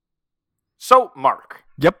So, Mark,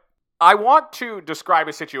 Yep. I want to describe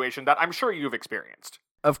a situation that I'm sure you've experienced.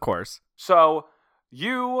 Of course. So,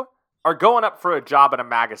 you are going up for a job in a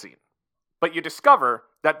magazine, but you discover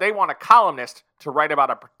that they want a columnist to write about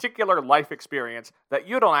a particular life experience that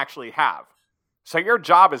you don't actually have. So, your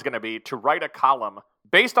job is going to be to write a column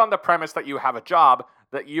based on the premise that you have a job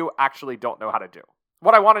that you actually don't know how to do.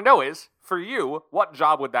 What I want to know is, for you, what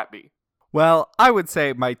job would that be? Well, I would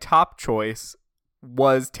say my top choice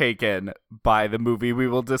was taken by the movie we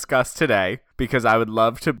will discuss today, because I would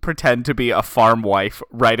love to pretend to be a farm wife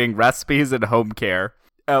writing recipes and home care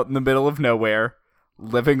out in the middle of nowhere,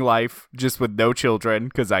 living life just with no children,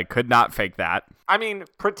 because I could not fake that. I mean,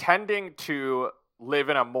 pretending to live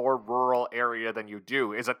in a more rural area than you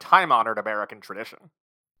do is a time-honored American tradition.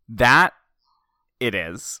 That it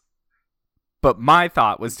is. But my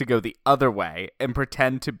thought was to go the other way and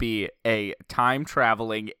pretend to be a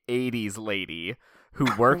time-traveling 80s lady who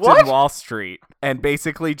worked in Wall Street and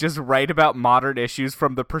basically just write about modern issues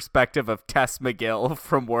from the perspective of Tess McGill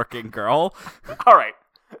from Working Girl. All right.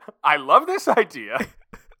 I love this idea.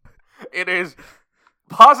 It is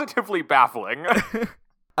positively baffling.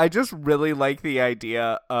 I just really like the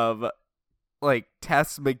idea of, like,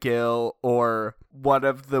 Tess McGill or one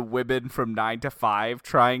of the women from 9 to 5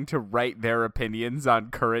 trying to write their opinions on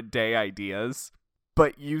current day ideas,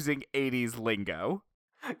 but using 80s lingo.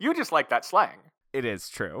 You just like that slang. It is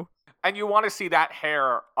true. And you want to see that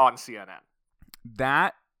hair on CNN.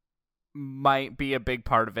 That might be a big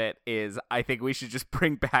part of it. Is I think we should just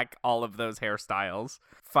bring back all of those hairstyles.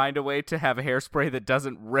 Find a way to have hairspray that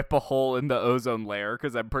doesn't rip a hole in the ozone layer,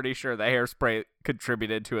 because I'm pretty sure the hairspray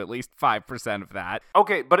contributed to at least 5% of that.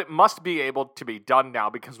 Okay, but it must be able to be done now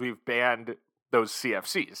because we've banned those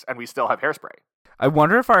CFCs and we still have hairspray. I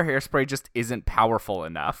wonder if our hairspray just isn't powerful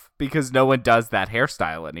enough because no one does that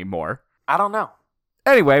hairstyle anymore. I don't know.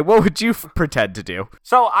 Anyway, what would you pretend to do?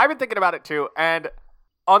 So I've been thinking about it too, and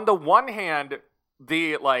on the one hand,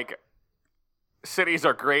 the, like, cities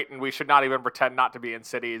are great and we should not even pretend not to be in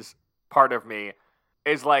cities part of me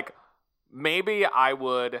is like, maybe I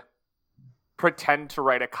would pretend to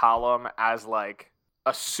write a column as, like,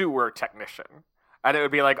 a sewer technician. And it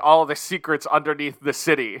would be like all the secrets underneath the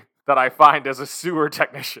city that I find as a sewer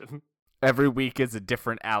technician. Every week is a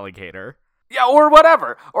different alligator. Yeah, or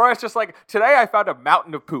whatever. Or it's just like, today I found a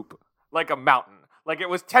mountain of poop. Like a mountain. Like it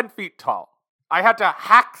was 10 feet tall. I had to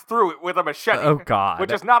hack through it with a machete. Oh, God.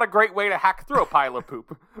 Which is not a great way to hack through a pile of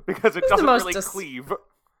poop. Because it doesn't really cleave.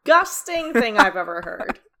 Disgusting thing I've ever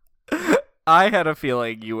heard. I had a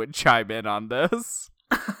feeling you would chime in on this.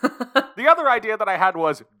 The other idea that I had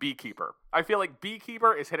was beekeeper. I feel like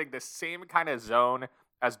beekeeper is hitting the same kind of zone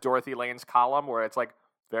as Dorothy Lane's column, where it's like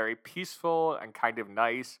very peaceful and kind of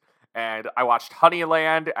nice. And I watched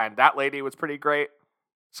Honeyland, and that lady was pretty great.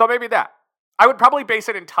 So maybe that. I would probably base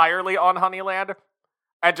it entirely on Honeyland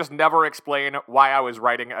and just never explain why I was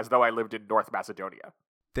writing as though I lived in North Macedonia.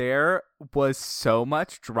 There was so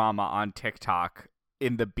much drama on TikTok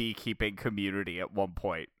in the beekeeping community at one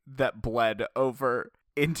point that bled over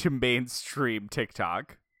into mainstream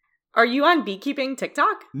TikTok. Are you on beekeeping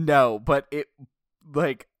TikTok? No, but it,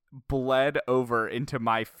 like, bled over into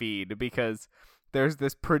my feed because there's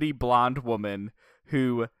this pretty blonde woman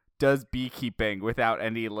who does beekeeping without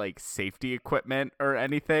any, like, safety equipment or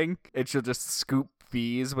anything. And she'll just scoop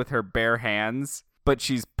bees with her bare hands. But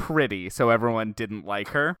she's pretty, so everyone didn't like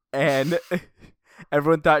her. And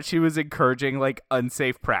everyone thought she was encouraging, like,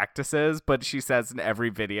 unsafe practices. But she says in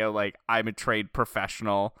every video, like, I'm a trained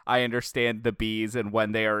professional. I understand the bees and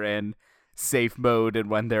when they are in safe mode and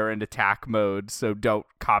when they're in attack mode. So don't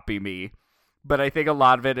copy me. But I think a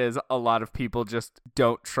lot of it is a lot of people just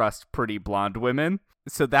don't trust pretty blonde women.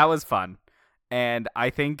 So that was fun. And I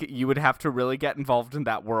think you would have to really get involved in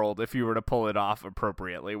that world if you were to pull it off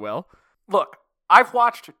appropriately, Will. Look, I've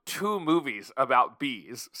watched 2 movies about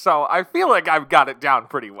bees, so I feel like I've got it down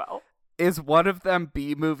pretty well. Is one of them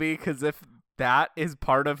Bee Movie? Because if that is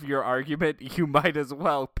part of your argument, you might as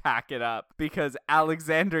well pack it up. Because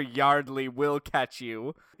Alexander Yardley will catch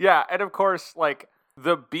you. Yeah, and of course, like,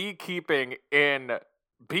 the beekeeping in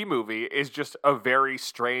Bee Movie is just a very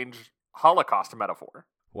strange Holocaust metaphor.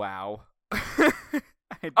 Wow.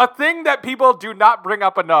 A thing that people do not bring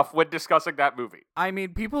up enough when discussing that movie. I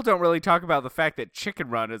mean, people don't really talk about the fact that Chicken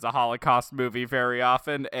Run is a Holocaust movie very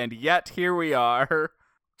often, and yet here we are.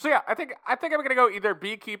 So yeah, I think I'm gonna go either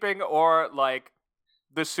beekeeping or, like,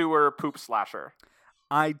 the sewer poop slasher.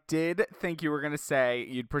 I did think you were going to say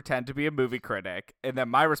you'd pretend to be a movie critic, and then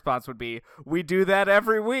my response would be, we do that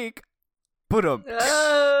every week. But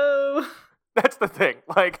Oh. That's the thing.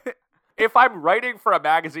 Like, if I'm writing for a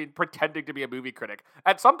magazine pretending to be a movie critic,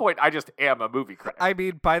 at some point I just am a movie critic. I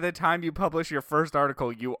mean, by the time you publish your first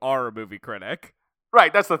article, you are a movie critic.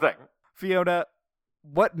 Right, that's the thing. Fiona,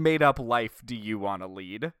 what made-up life do you want to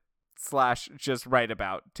lead? / just write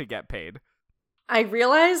about to get paid? I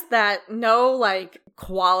realized that no, like,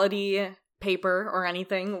 quality paper or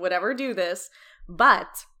anything would ever do this,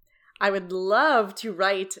 but I would love to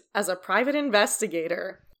write as a private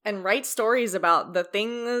investigator and write stories about the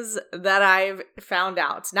things that I've found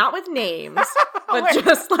out. Not with names, but Wait.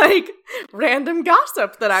 just, like, random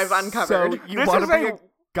gossip that I've uncovered. So you This want is to be a- a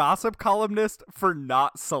gossip columnist for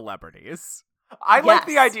not celebrities? I like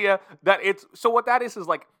the Yes. idea that it's so what that is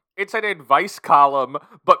like it's an advice column,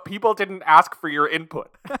 but people didn't ask for your input.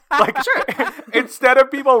 Like instead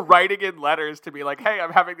of people writing in letters to be like, "Hey,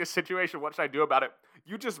 I'm having this situation. What should I do about it?"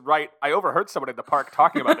 You just write, "I overheard someone in the park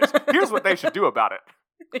talking about this. Here's what they should do about it."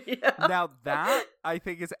 Yeah. Now that, I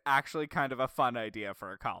think, is actually kind of a fun idea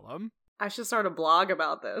for a column. I should start a blog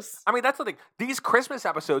about this. I mean, that's the thing. These Christmas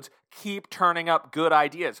episodes keep turning up good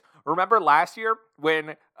ideas. Remember last year when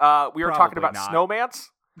we were talking Probably about not. snowmans?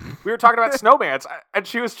 We were talking about snowmans, and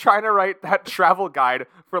she was trying to write that travel guide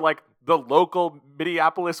for, like, the local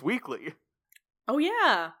Minneapolis Weekly. Oh,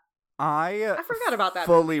 yeah. I forgot about that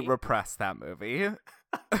fully movie. repressed that movie.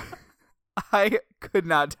 I could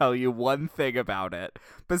not tell you one thing about it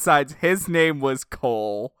besides his name was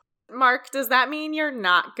Cole. Mark, does that mean you're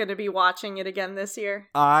not going to be watching it again this year?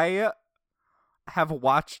 I have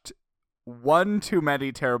watched one too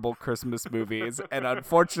many terrible Christmas movies, and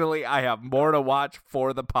unfortunately, I have more to watch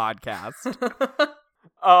for the podcast.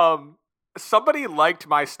 Somebody liked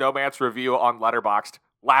my Snowman's review on Letterboxd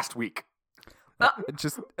last week,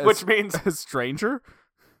 Just which means a stranger.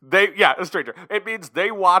 a stranger. It means they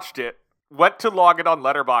watched it, went to log in on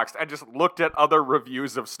Letterboxd, and just looked at other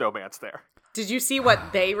reviews of Snowman's there. Did you see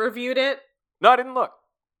what they reviewed it? No, I didn't look.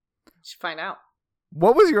 You should find out.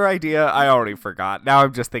 What was your idea? I already forgot. Now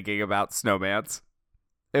I'm just thinking about Snowman's.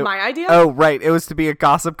 It- My idea? Oh, right. It was to be a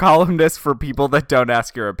gossip columnist for people that don't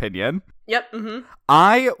ask your opinion. Yep. Mm-hmm.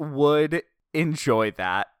 I would enjoy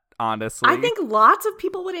that, honestly. I think lots of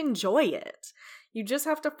people would enjoy it. You just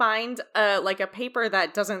have to find a paper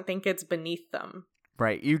that doesn't think it's beneath them.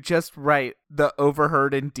 Right. You just write the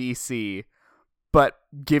overheard in DC, but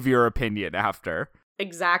give your opinion after.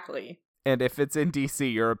 Exactly. And if it's in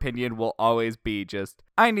DC, your opinion will always be just,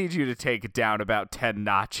 I need you to take it down about 10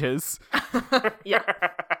 notches. Yeah.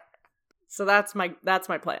 So that's my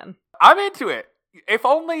plan. I'm into it. If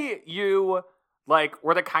only you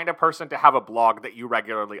were the kind of person to have a blog that you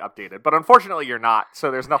regularly updated. But unfortunately you're not,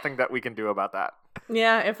 so there's nothing that we can do about that.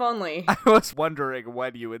 Yeah, if only. I was wondering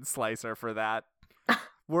when you would slice her for that.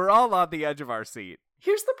 We're all on the edge of our seat.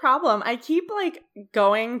 Here's the problem. I keep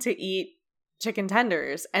going to eat chicken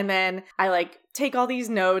tenders, and then I take all these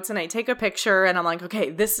notes and I take a picture and I'm like,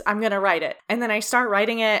 okay, I'm gonna write it. And then I start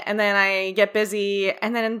writing it and then I get busy,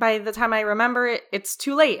 and then by the time I remember it, it's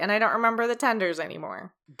too late and I don't remember the tenders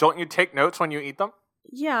anymore. Don't you take notes when you eat them?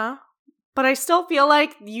 Yeah. But I still feel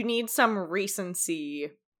like you need some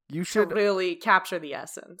recency You to should really capture the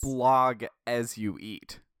essence. blog as you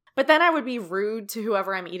eat. But then I would be rude to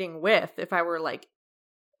whoever I'm eating with if I were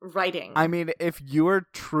writing. I mean, if you're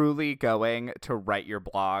truly going to write your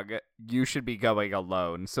blog, you should be going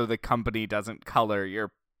alone so the company doesn't color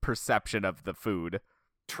your perception of the food.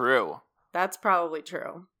 True. That's probably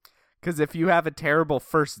true. Because if you have a terrible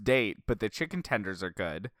first date, but the chicken tenders are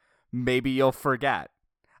good, maybe you'll forget.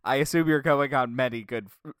 I assume you're going on many good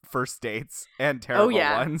first dates and terrible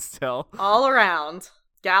yeah. ones still. All around.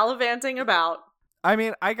 Gallivanting about. I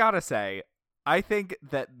mean, I gotta say, I think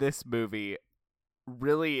that this movie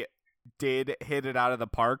really did hit it out of the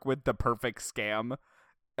park with the perfect scam,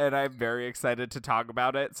 and I'm very excited to talk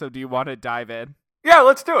about it. So do you want to dive in? Yeah,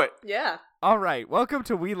 let's do it. Yeah. All right, welcome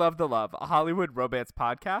to We Love the Love, a Hollywood romance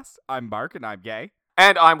podcast. I'm Mark, and I'm gay.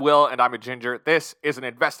 And I'm Will, and I'm a ginger. This is an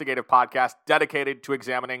investigative podcast dedicated to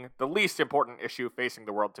examining the least important issue facing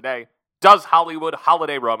the world today. Does Hollywood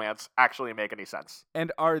holiday romance actually make any sense?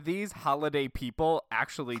 And are these holiday people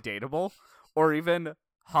actually dateable, or even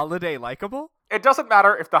holiday likable? It doesn't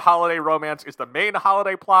matter if the holiday romance is the main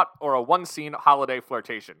holiday plot or a one-scene holiday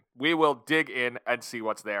flirtation. We will dig in and see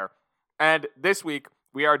what's there. And this week,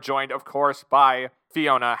 we are joined, of course, by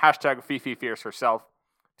Fiona, #FiFiFierce herself,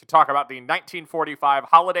 to talk about the 1945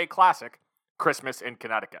 holiday classic, Christmas in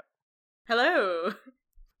Connecticut. Hello.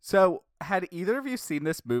 So, had either of you seen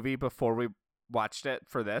this movie before we watched it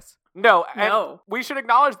for this? No, and No. we should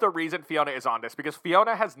acknowledge the reason Fiona is on this, because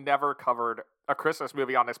Fiona has never covered a Christmas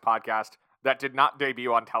movie on this podcast that did not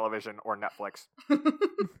debut on television or Netflix.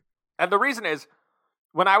 And the reason is,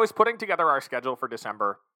 when I was putting together our schedule for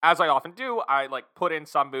December, as I often do, I put in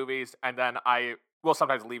some movies and then I will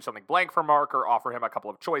sometimes leave something blank for Mark or offer him a couple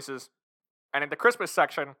of choices. And in the Christmas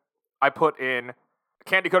section, I put in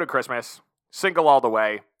Candy Coated Christmas, Single All the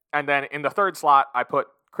Way, and then in the third slot, I put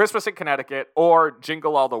Christmas in Connecticut or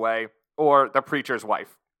Jingle All the Way or The Preacher's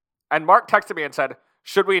Wife. And Mark texted me and said,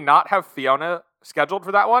 should we not have Fiona scheduled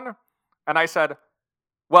for that one? And I said,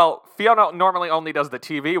 well, Fiona normally only does the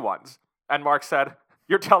TV ones. And Mark said,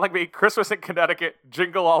 you're telling me Christmas in Connecticut,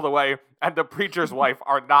 Jingle All the Way, and The Preacher's Wife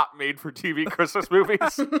are not made for TV Christmas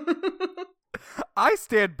movies? I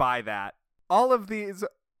stand by that. All of these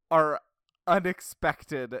are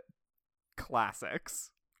unexpected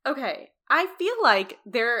classics. Okay, I feel like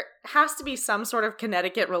there has to be some sort of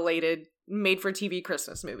Connecticut-related made-for-TV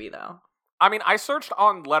Christmas movie, though. I mean, I searched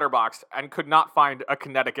on Letterboxd and could not find a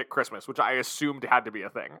Connecticut Christmas, which I assumed had to be a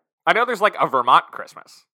thing. I know there's a Vermont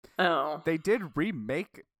Christmas. Oh. They did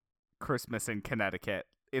remake Christmas in Connecticut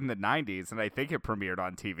in the 90s, and I think it premiered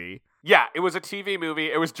on TV. Yeah, it was a TV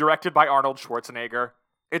movie. It was directed by Arnold Schwarzenegger.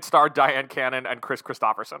 It starred Diane Cannon and Chris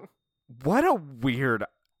Christopherson. What a weird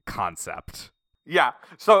concept. Yeah,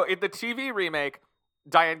 so in the TV remake,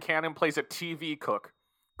 Diane Cannon plays a TV cook.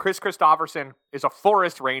 Chris Christopherson is a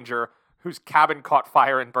forest ranger whose cabin caught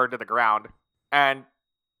fire and burned to the ground. And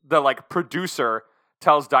the producer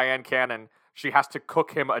tells Diane Cannon she has to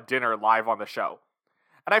cook him a dinner live on the show.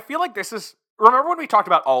 And I feel like this is... Remember when we talked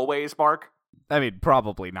about Always, Mark? I mean,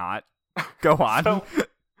 probably not. Go on. So,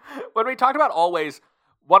 when we talked about Always,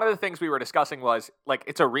 one of the things we were discussing was,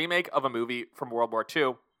 it's a remake of a movie from World War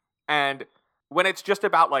II. And when it's just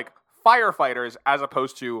about, firefighters as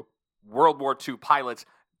opposed to World War II pilots,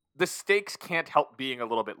 the stakes can't help being a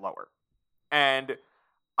little bit lower. And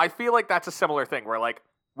I feel like that's a similar thing where,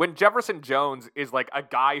 when Jefferson Jones is, a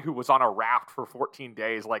guy who was on a raft for 14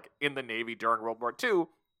 days, in the Navy during World War II,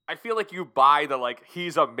 I feel like you buy the,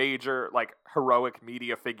 he's a major, heroic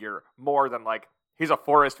media figure more than, he's a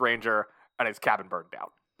forest ranger and his cabin burned down.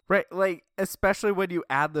 Right, especially when you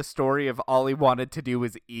add the story of all he wanted to do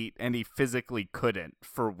was eat and he physically couldn't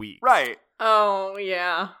for weeks. Right. Oh,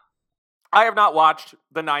 yeah. I have not watched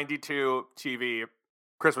the 92 TV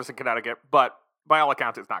Christmas in Connecticut, but by all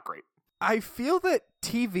accounts, it's not great. I feel that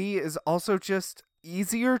TV is also just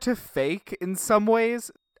easier to fake in some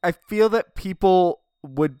ways. I feel that people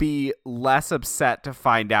would be less upset to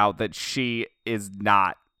find out that she is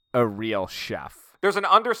not a real chef. There's an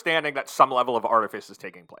understanding that some level of artifice is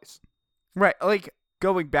taking place. Right,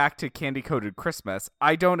 going back to Candy Coated Christmas,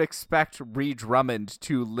 I don't expect Ree Drummond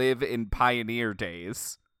to live in pioneer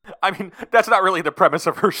days. I mean, that's not really the premise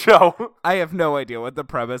of her show. I have no idea what the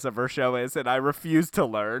premise of her show is, and I refuse to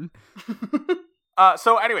learn.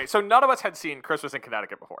 So none of us had seen Christmas in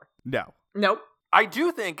Connecticut before. No. Nope. I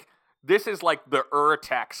do think this is the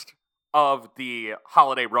text of the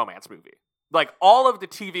holiday romance movie. All of the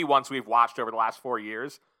TV ones we've watched over the last 4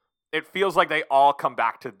 years, it feels like they all come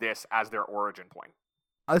back to this as their origin point.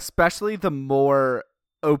 Especially the more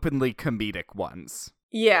openly comedic ones.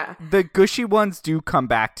 Yeah. The gushy ones do come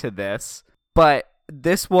back to this, but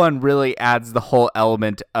this one really adds the whole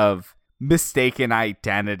element of mistaken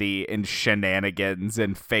identity and shenanigans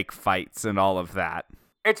and fake fights and all of that.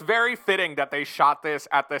 It's very fitting that they shot this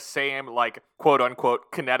at the same,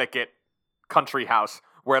 quote-unquote, Connecticut country house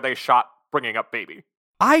where they shot Bringing Up Baby.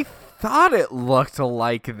 I thought it looked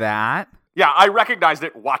like that. Yeah, I recognized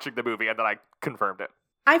it watching the movie, and then I confirmed it.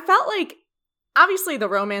 I felt like, obviously the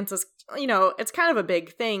romance is, it's kind of a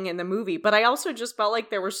big thing in the movie, but I also just felt like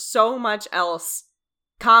there was so much else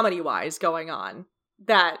comedy-wise going on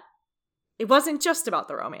that it wasn't just about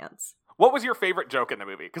the romance. What was your favorite joke in the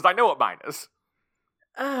movie? Because I know what mine is.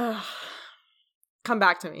 Come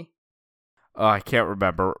back to me. Oh, I can't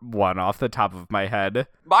remember one off the top of my head.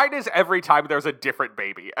 Mine is every time there's a different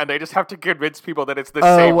baby, and they just have to convince people that it's the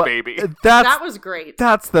same baby. That was great.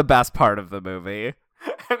 That's the best part of the movie.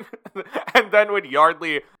 and then when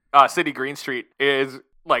Yardley, City Greenstreet, is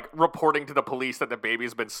reporting to the police that the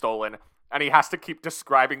baby's been stolen, and he has to keep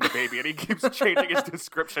describing the baby, and he keeps changing his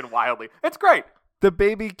description wildly. It's great. The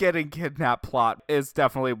baby getting kidnapped plot is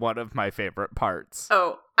definitely one of my favorite parts.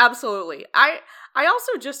 Oh, absolutely. I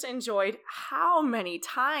also just enjoyed how many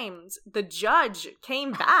times the judge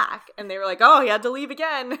came back and they were like, oh, he had to leave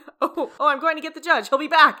again. Oh, I'm going to get the judge. He'll be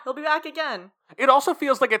back. He'll be back again. It also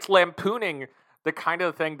feels like it's lampooning the kind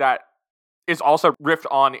of thing that is also riffed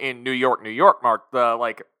on in New York, Mark.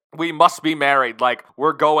 The, we must be married.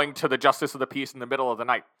 We're going to the justice of the peace in the middle of the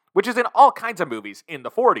night, which is in all kinds of movies in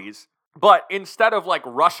the 40s. But instead of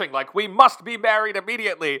rushing, we must be married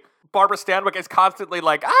immediately, Barbara Stanwyck is constantly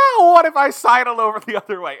like, what if I sidle over the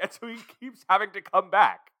other way? And so he keeps having to come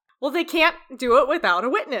back. Well, they can't do it without a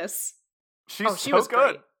witness. She was good.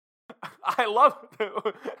 great. I love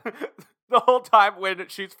the whole time when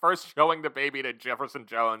she's first showing the baby to Jefferson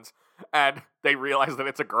Jones and they realize that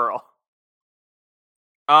it's a girl.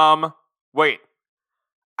 Wait.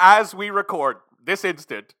 As we record this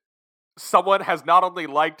instant, someone has not only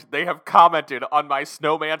liked, they have commented on my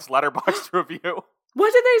Snowman's Letterboxd review.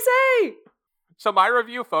 What did they say? So my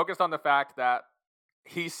review focused on the fact that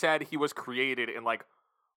he said he was created in, like,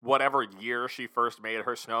 whatever year she first made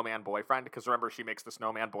her snowman boyfriend, because remember, she makes the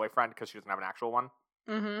snowman boyfriend because she doesn't have an actual one.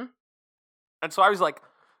 Mm-hmm. And so I was like,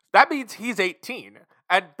 that means he's 18.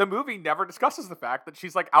 And the movie never discusses the fact that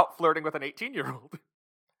she's, like, out flirting with an 18-year-old.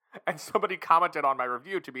 And somebody commented on my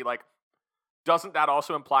review to be like, doesn't that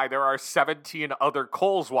also imply there are 17 other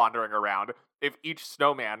Coles wandering around if each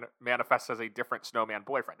snowman manifests as a different snowman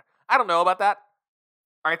boyfriend? I don't know about that.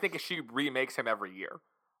 I think she remakes him every year.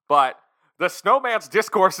 But the snowman's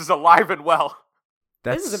discourse is alive and well.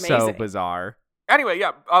 That's This is so amazing. bizarre. Anyway,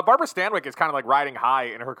 yeah, Barbara Stanwyck is kind of like riding high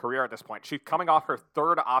in her career at this point. She's coming off her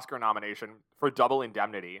third Oscar nomination for Double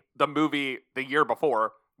Indemnity, the movie the year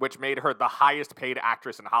before, which made her the highest paid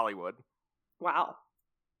actress in Hollywood. Wow.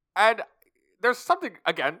 And there's something,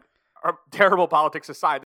 again, terrible politics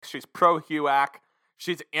aside, she's pro-HUAC.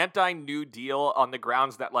 She's anti-New Deal on the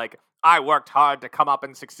grounds that, like, I worked hard to come up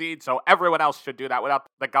and succeed, so everyone else should do that without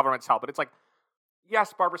the government's help. But it's like,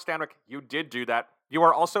 yes, Barbara Stanwyck, you did do that. You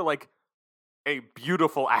are also, like, a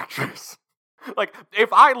beautiful actress. Like,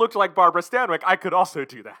 if I looked like Barbara Stanwyck, I could also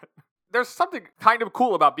do that. There's something kind of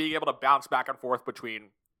cool about being able to bounce back and forth between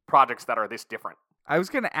projects that are this different. I was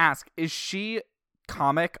going to ask, is she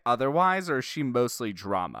comic otherwise, or is she mostly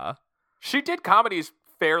drama? She did comedies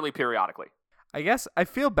fairly periodically. I guess I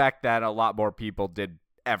feel back then a lot more people did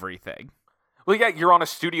everything. Well, yeah, you're on a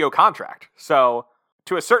studio contract. So,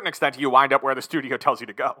 to a certain extent, you wind up where the studio tells you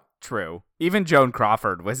to go. True. Even Joan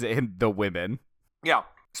Crawford was in The Women. Yeah.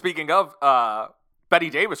 Speaking of, Bette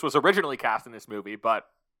Davis was originally cast in this movie, but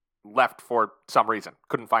left for some reason.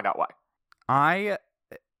 Couldn't find out why. I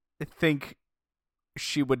think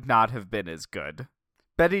she would not have been as good.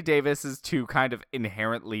 Bette Davis is too kind of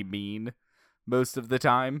inherently mean most of the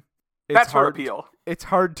time. That's her appeal. It's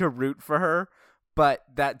hard to root for her, but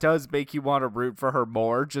that does make you want to root for her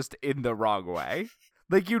more, just in the wrong way.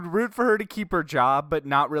 Like, you'd root for her to keep her job, but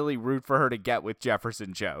not really root for her to get with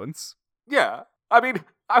Jefferson Jones. Yeah. I mean,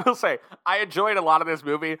 I will say, I enjoyed a lot of this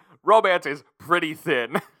movie. Romance is pretty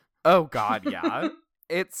thin. Oh, God, yeah.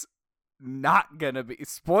 It's not gonna be,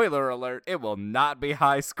 spoiler alert, it will not be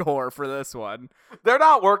high score for this one. They're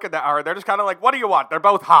not working that hard. They're just kind of like, what do you want? They're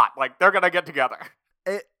both hot. Like, they're gonna get together.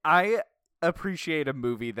 I appreciate a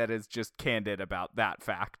movie that is just candid about that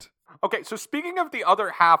fact. Okay, so speaking of the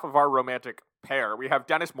other half of our romantic pair, we have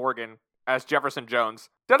Dennis Morgan as Jefferson Jones.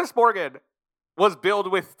 Dennis Morgan was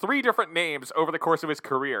billed with 3 different names over the course of his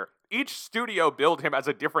career. Each studio billed him as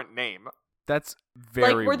a different name. That's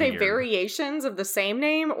very Like, were they weird. variations of the same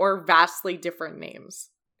name or vastly different names?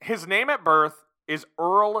 His name at birth is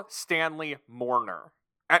Earl Stanley Mourner.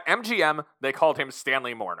 At MGM, they called him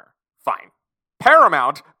Stanley Mourner. Fine.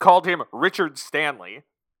 Paramount called him Richard Stanley.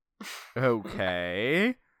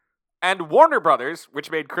 Okay. And Warner Brothers, which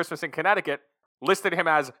made Christmas in Connecticut, listed him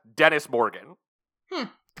as Dennis Morgan.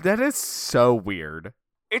 That is so weird.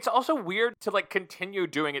 It's also weird to, like, continue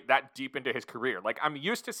doing it that deep into his career. Like, I'm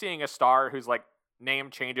used to seeing a star whose, like, name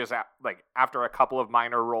changes after a couple of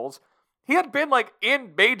minor roles. He had been, like,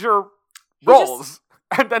 in major roles,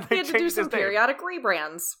 and then He they had to changed do his some name. periodic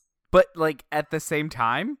rebrands. But, like, at the same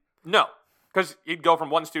time? No, because he'd go from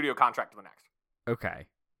one studio contract to the next. Okay.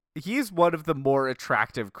 He's one of the more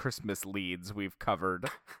attractive Christmas leads we've covered.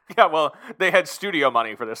 Yeah, well, they had studio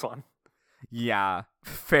money for this one. Yeah,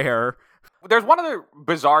 fair. There's one other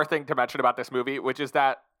bizarre thing to mention about this movie, which is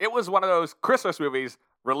that it was one of those Christmas movies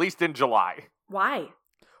released in July. Why?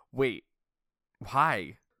 Wait,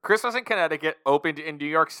 why? Christmas in Connecticut opened in New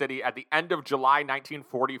York City at the end of July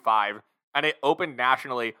 1945, and it opened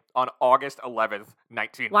nationally on August 11th,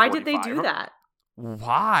 1945. Why did they do that?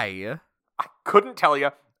 Why? I couldn't tell you.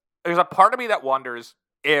 There's a part of me that wonders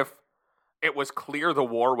if it was clear the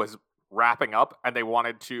war was wrapping up and they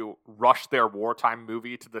wanted to rush their wartime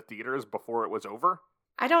movie to the theaters before it was over.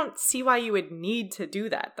 I don't see why you would need to do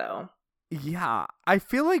that, though. Yeah, I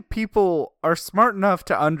feel like people are smart enough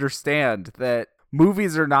to understand that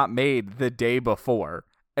movies are not made the day before,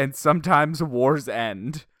 and sometimes wars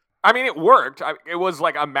end. I mean, it worked. It was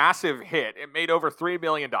like a massive hit. It made over $3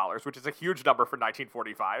 million, which is a huge number for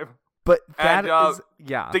 1945. But that And, is,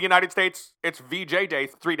 yeah. The United States, it's VJ Day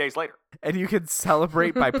 3 days later. And you can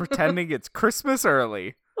celebrate by pretending it's Christmas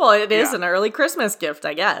early. Well, it is Yeah. an early Christmas gift,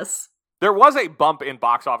 I guess. There was a bump in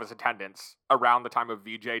box office attendance around the time of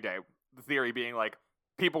VJ Day. The theory being like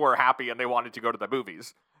people were happy and they wanted to go to the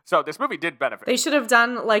movies. So this movie did benefit. They should have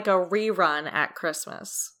done like a rerun at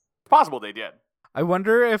Christmas. It's possible they did. I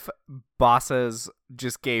wonder if bosses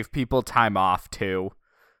just gave people time off too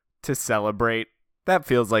to celebrate. That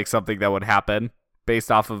feels like something that would happen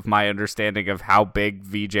based off of my understanding of how big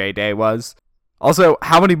VJ Day was. Also,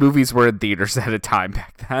 how many movies were in theaters at a time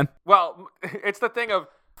back then? Well, it's the thing of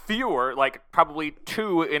fewer, like probably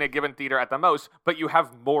 2 in a given theater at the most, but you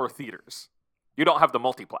have more theaters. You don't have the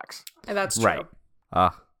multiplex. And that's true.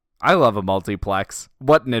 Right. I love a multiplex.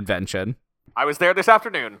 What an invention. I was there this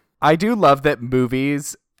afternoon. I do love that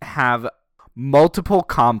movies have multiple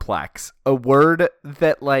complex, a word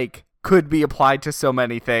that like could be applied to so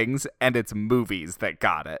many things, and it's movies that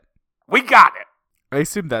got it. We got it. I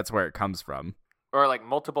assume that's where it comes from. Or like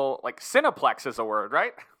multiple, like cineplex is a word,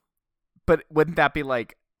 right? But wouldn't that be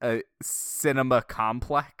like a cinema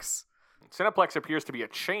complex? Cineplex appears to be a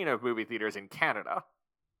chain of movie theaters in Canada.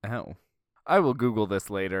 Oh. I will Google this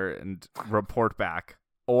later and report back.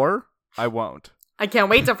 Or I won't. I can't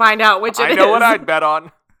wait to find out which it is. I know what I'd bet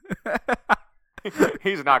on.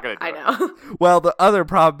 He's not going to do I it. know. Well, the other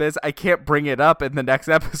problem is I can't bring it up in the next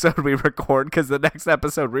episode we record because the next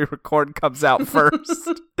episode we record comes out first.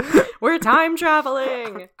 We're time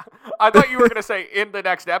traveling. I thought you were going to say in the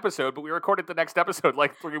next episode, but we recorded the next episode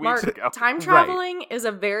like 3 weeks Mark, ago. time traveling is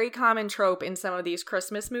a very common trope in some of these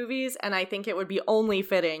Christmas movies, and I think it would be only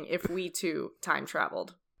fitting if we too time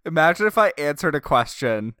traveled. Imagine if I answered a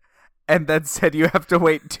question and then said you have to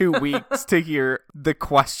wait 2 weeks to hear the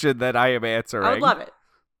question that I am answering. I would love it.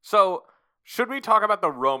 So, should we talk about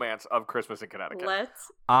the romance of Christmas in Connecticut?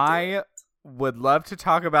 Let's. I would love to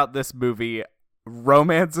talk about this movie.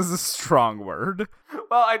 Romance is a strong word.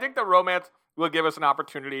 Well, I think the romance will give us an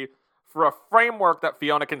opportunity for a framework that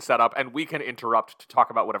Fiona can set up, and we can interrupt to talk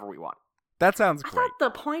about whatever we want. That sounds I great. thought the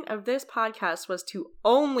point of this podcast was to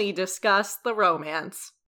only discuss the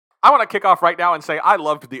romance. I want to kick off right now and say I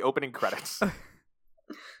loved the opening credits.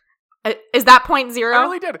 Is that point zero? I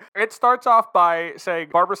really did. It starts off by saying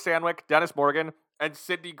Barbara Stanwyck, Dennis Morgan, and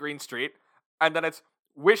Sydney Greenstreet, and then it's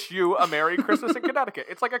 "Wish you a Merry Christmas in Connecticut."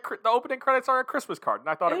 It's like the opening credits are a Christmas card, and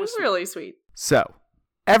I thought It it was was sweet. really sweet. So,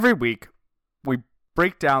 every week, we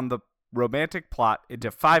break down the romantic plot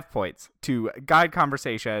into 5 points to guide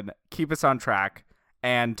conversation, keep us on track,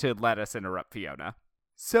 and to let us interrupt Fiona.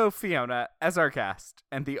 So, Fiona, as our guest,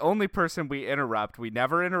 and the only person we interrupt, we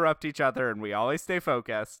never interrupt each other, and we always stay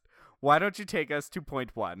focused, why don't you take us to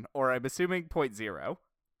point 1, or I'm assuming point 0?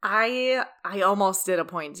 I almost did a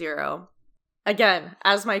point zero. Again,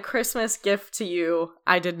 as my Christmas gift to you,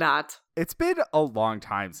 I did not. It's been a long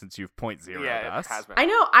time since you've point 0'd Yeah, us. it has been. I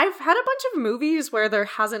know, I've had a bunch of movies where there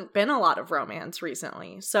hasn't been a lot of romance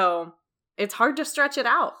recently, so it's hard to stretch it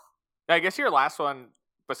out. I guess your last one,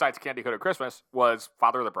 besides Candy Coated Christmas, was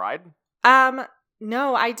Father of the Bride.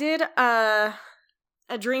 No, I did a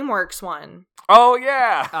DreamWorks one. Oh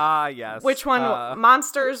yeah. Ah, yes. Which one?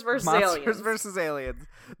 Monsters vs. Monsters Aliens. vs. Aliens.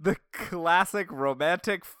 The classic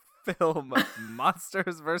romantic film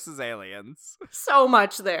Monsters vs. Aliens. So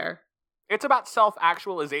much there. It's about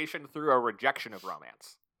self-actualization through a rejection of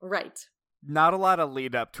romance. Right. Not a lot of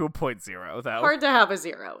lead up to a point 0, though. Hard to have a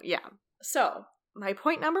zero, yeah. So, my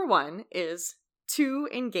point number 1 is 2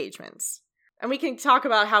 engagements. And we can talk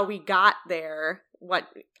about how we got there, what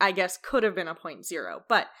I guess could have been a point 0.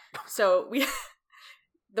 But, so we...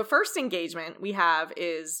 The first engagement we have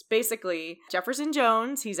is basically Jefferson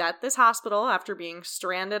Jones. He's at this hospital after being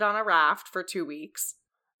stranded on a raft for 2 weeks.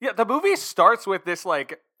 Yeah, the movie starts with this,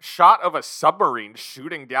 like, shot of a submarine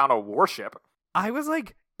shooting down a warship. I was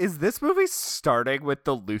like, is this movie starting with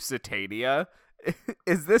the Lusitania?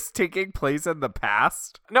 Is this taking place in the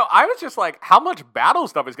past? No, I was just like, how much battle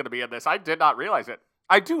stuff is going to be in this? I did not realize it.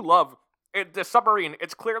 I do love it, the submarine.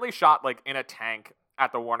 It's clearly shot, like, in a tank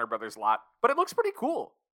at the Warner Brothers lot, but it looks pretty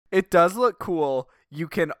cool. It does look cool. You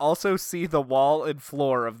can also see the wall and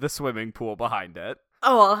floor of the swimming pool behind it.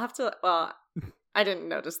 Oh, I'll have to... Well, I didn't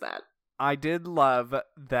notice that. I did love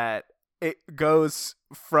that it goes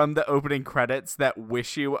from the opening credits that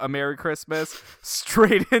wish you a Merry Christmas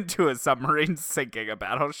straight into a submarine sinking a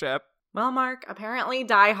battleship. Well, Mark, apparently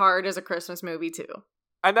Die Hard is a Christmas movie too.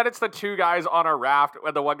 And then it's the 2 guys on a raft,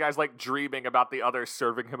 and the one guy's, like, dreaming about the other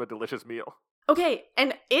serving him a delicious meal. Okay,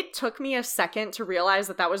 and it took me a second to realize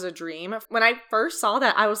that that was a dream. When I first saw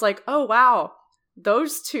that, I was like, oh, wow,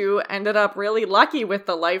 those two ended up really lucky with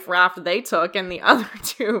the life raft they took, and the other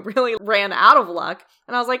two really ran out of luck.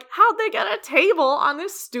 And I was like, how'd they get a table on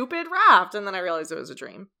this stupid raft? And then I realized it was a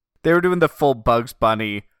dream. They were doing the full Bugs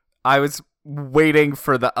Bunny. I was waiting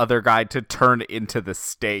for the other guy to turn into the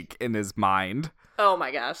steak in his mind. Oh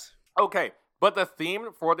my gosh. Okay, but the theme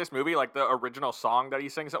for this movie, like the original song that he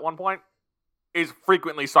sings at one point, is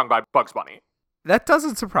frequently sung by Bugs Bunny. That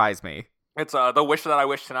doesn't surprise me. It's The Wish That I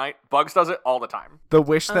Wish Tonight. Bugs does it all the time. The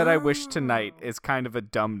Wish That I Wish Tonight is kind of a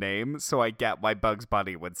dumb name, so I get why Bugs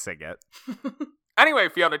Bunny would sing it. Anyway,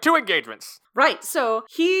 Fiona, 2 engagements. Right, so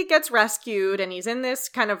he gets rescued and he's in this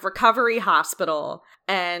kind of recovery hospital,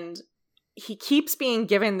 and he keeps being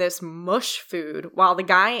given this mush food while the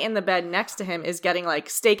guy in the bed next to him is getting like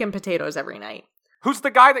steak and potatoes every night. Who's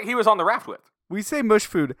the guy that he was on the raft with? We say mush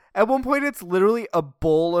food. At one point, it's literally a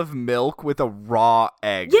bowl of milk with a raw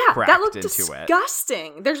egg Yeah, cracked that looked into it.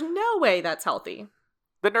 disgusting. There's no way that's healthy.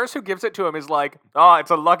 The nurse who gives it to him is like, oh,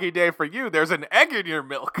 it's a lucky day for you. There's an egg in your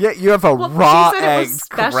milk. Yeah, you have a Well, raw she said it egg was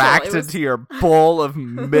special. cracked It was- into your bowl of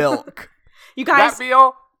milk. You guys, That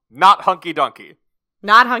meal, not hunky-dunky.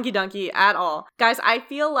 not hunky-dunky at all. Guys, I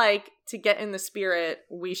feel like to get in the spirit,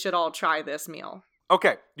 we should all try this meal.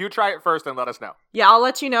 Okay, you try it first and let us know. Yeah, I'll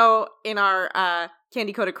let you know in our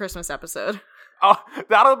Candy Coated Christmas episode. Oh,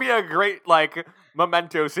 that'll be a great, like,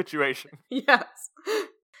 memento situation. Yes.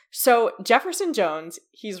 So Jefferson Jones,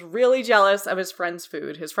 he's really jealous of his friend's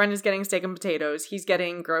food. His friend is getting steak and potatoes. He's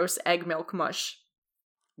getting gross egg milk mush.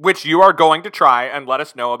 Which you are going to try and let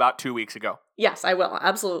us know about 2 weeks ago. Yes, I will.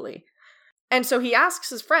 Absolutely. And so he asks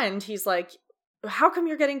his friend, he's like, how come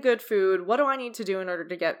you're getting good food? What do I need to do in order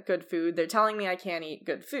to get good food? They're telling me I can't eat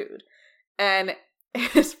good food. And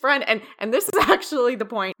his friend, and this is actually the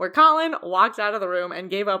point where Colin walked out of the room and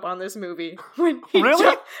gave up on this movie when he,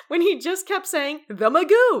 Really? when he just kept saying, the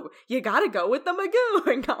Magoo, you gotta go with the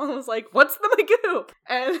Magoo. And Colin was like, what's the Magoo?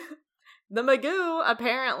 And the Magoo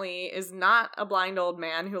apparently is not a blind old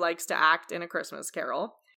man who likes to act in A Christmas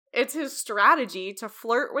Carol. It's his strategy to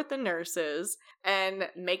flirt with the nurses and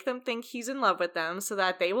make them think he's in love with them so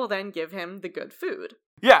that they will then give him the good food.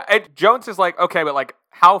 Yeah, and Jones is like, okay, but, like,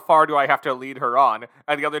 how far do I have to lead her on?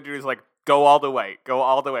 And the other dude is like, go all the way.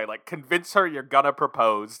 Like, convince her you're gonna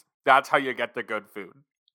propose. That's how you get the good food.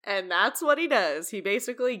 And that's what he does. He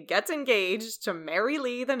basically gets engaged to Mary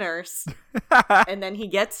Lee, the nurse, and then he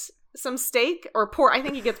gets some steak or pork. I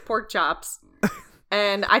think he gets pork chops.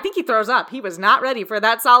 And I think he throws up. He was not ready for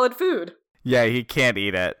that solid food. Yeah, he can't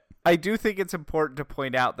eat it. I do think it's important to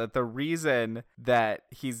point out that the reason that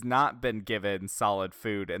he's not been given solid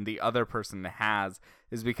food and the other person has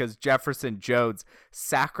is because Jefferson Jones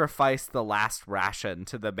sacrificed the last ration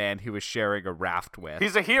to the man he was sharing a raft with.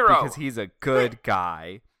 He's a hero. Because he's a good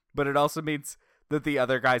guy. But it also means that the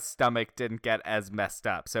other guy's stomach didn't get as messed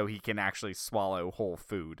up, so he can actually swallow whole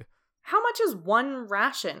food. How much is one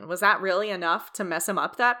ration? Was that really enough to mess him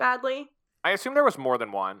up that badly? I assume there was more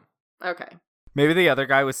than one. Okay. Maybe the other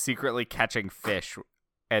guy was secretly catching fish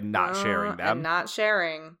and not sharing them. And not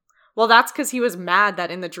sharing. Well, that's because he was mad that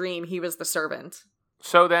in the dream he was the servant.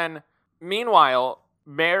 So then, meanwhile,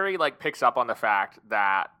 Mary, like, picks up on the fact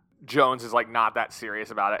that Jones is, like, not that serious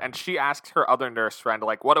about it. And she asks her other nurse friend,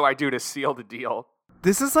 like, what do I do to seal the deal?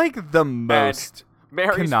 This is like the most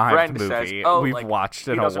Mary's connived friend movie says, oh, we've like, watched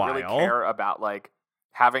in he a doesn't while. really care about, like,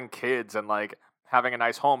 having kids and, like, having a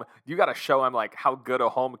nice home. You got to show him, like, how good a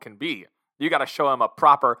home can be. You got to show him a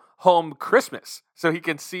proper home Christmas so he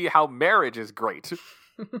can see how marriage is great.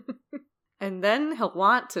 And then he'll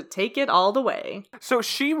want to take it all the way. So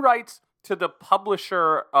she writes to the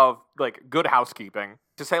publisher of, like, Good Housekeeping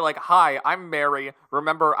to say, like, hi, I'm Mary.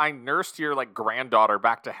 Remember, I nursed your, like, granddaughter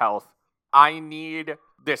back to health. I need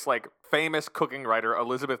this, like, famous cooking writer,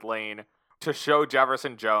 Elizabeth Lane, to show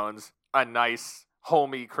Jefferson Jones a nice,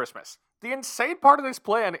 homey Christmas. The insane part of this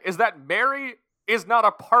plan is that Mary is not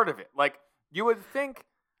a part of it. Like, you would think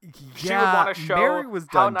she would want to show Mary was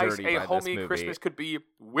how done nice dirty a by homey this movie. Christmas could be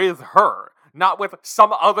with her, not with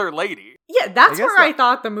some other lady. Yeah, that's I guess where I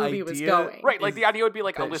thought the movie was idea- going. Right, like is the idea would be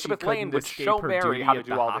like that Elizabeth she Lane couldn't would escape show her Mary duty how to at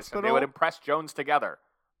do the all this, and they hospital? would impress Jones together.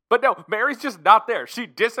 But no, Mary's just not there. She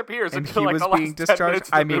disappears And until he like was the last being 10 discharged. minutes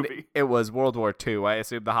of the I mean, movie. it was World War II. I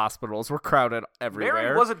assume the hospitals were crowded everywhere.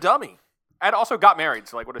 Mary was a dummy, and also got married.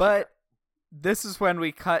 So like, what? But this is when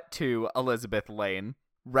we cut to Elizabeth Lane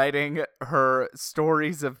writing her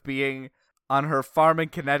stories of being on her farm in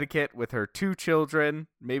Connecticut with her 2 children,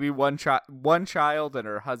 maybe one child and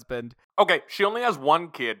her husband. Okay, she only has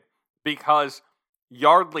 1 kid because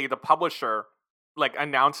Yardley, the publisher, like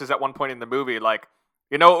announces at one point in the movie, like,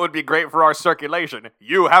 you know, it would be great for our circulation,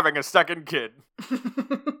 you having a second kid.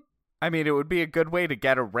 I mean, it would be a good way to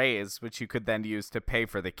get a raise, which you could then use to pay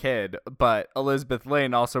for the kid, but Elizabeth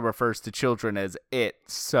Lane also refers to children as it,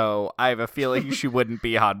 so I have a feeling she wouldn't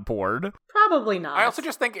be on board. Probably not. I also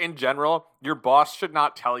just think, in general, your boss should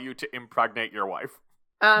not tell you to impregnate your wife.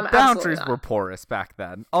 Boundaries were porous back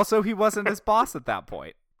then. Also, he wasn't his boss at that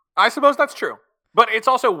point. I suppose that's true. But it's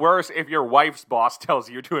also worse if your wife's boss tells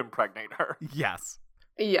you to impregnate her. Yes.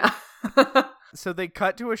 Yeah. So they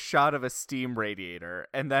cut to a shot of a steam radiator,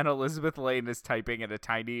 and then Elizabeth Lane is typing in a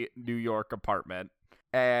tiny New York apartment,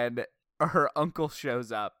 and her uncle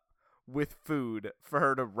shows up with food for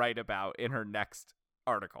her to write about in her next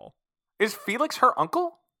article. Is Felix her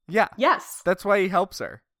uncle? Yeah. Yes. That's why he helps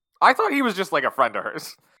her. I thought he was just like a friend of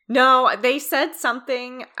hers. No, they said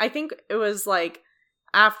something, I think it was like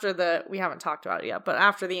after we haven't talked about it yet, but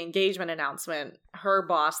after the engagement announcement, her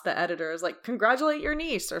boss, the editor, is like, congratulate your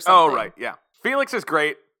niece or something. Oh, right, yeah. Felix is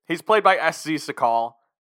great. He's played by S.Z. Sakal.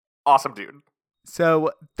 Awesome dude.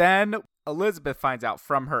 So then Elizabeth finds out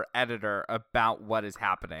from her editor about what is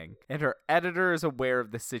happening, and her editor is aware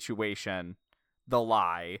of the situation, the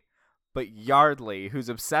lie, but Yardley, who's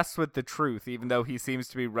obsessed with the truth, even though he seems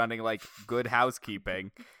to be running like Good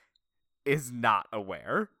Housekeeping, is not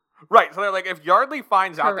aware. Right, so they're like, if Yardley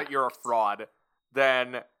finds out Correct. that you're a fraud,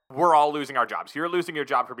 then we're all losing our jobs. You're losing your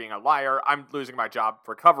job for being a liar. I'm losing my job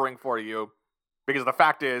for covering for you. Because the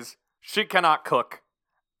fact is, she cannot cook,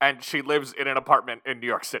 and she lives in an apartment in New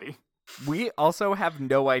York City. We also have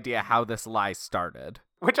no idea how this lie started.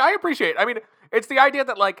 Which I appreciate. I mean, it's the idea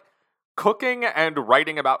that, like, cooking and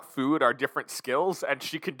writing about food are different skills, and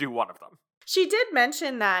she can do one of them. She did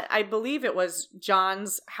mention that I believe it was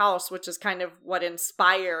John's house, which is kind of what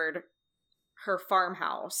inspired her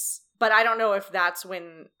farmhouse. But I don't know if that's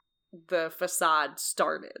when the facade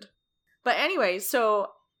started. But anyway, so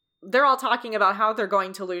they're all talking about how they're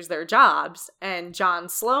going to lose their jobs, and John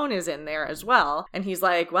Sloan is in there as well. And he's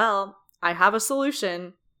like, well, I have a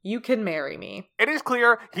solution. You can marry me. It is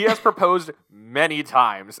clear he has proposed many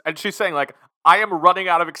times, and she's saying, like, I am running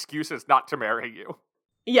out of excuses not to marry you.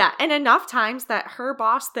 Yeah, and enough times that her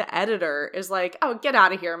boss, the editor, is like, oh, get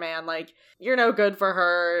out of here, man. Like, you're no good for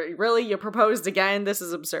her. Really, you proposed again? This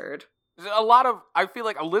is absurd. I feel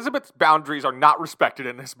like Elizabeth's boundaries are not respected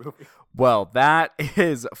in this movie. Well, that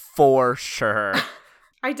is for sure.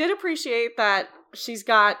 I did appreciate that she's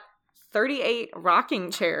got 38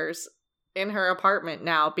 rocking chairs in her apartment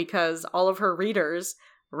now because all of her readers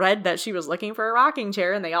read that she was looking for a rocking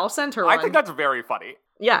chair and they all sent her one. I think that's very funny.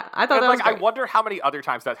 Yeah, I thought And, that was like, I great. wonder how many other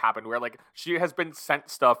times that's happened where, like, she has been sent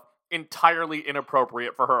stuff entirely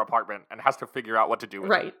inappropriate for her apartment and has to figure out what to do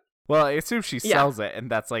with it. Right. Well, I assume she Yeah. sells it, and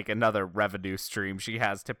that's like another revenue stream she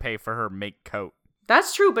has to pay for her make coat.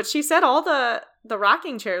 That's true, but she said all the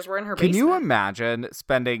rocking chairs were in her Can basement. you imagine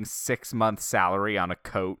spending 6 months' salary on a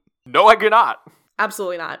coat? No, I cannot.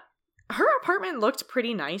 Absolutely not. Her apartment looked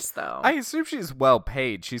pretty nice, though. I assume she's well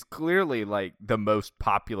paid. She's clearly like the most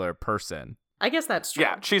popular person. I guess that's true.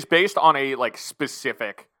 Yeah, she's based on a, like,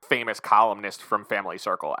 specific famous columnist from Family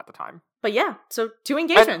Circle at the time. But yeah, so 2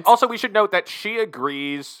 engagements. And also, we should note that she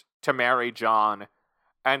agrees to marry John,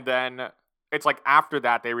 and then it's like after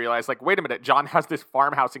that they realize, like, wait a minute, John has this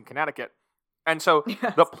farmhouse in Connecticut. And so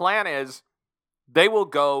Yes. the plan is they will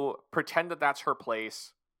go pretend that that's her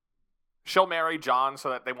place. She'll marry John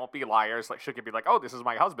so that they won't be liars. Like, she could be like, oh, this is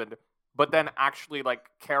my husband. But then actually, like,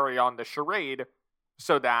 carry on the charade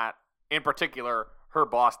so that, in particular, her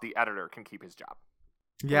boss, the editor, can keep his job.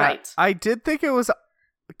 Yeah, Right. I did think it was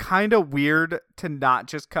kind of weird to not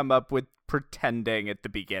just come up with pretending at the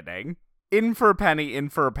beginning. In for a penny, in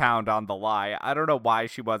for a pound on the lie. I don't know why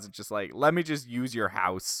she wasn't just like, let me just use your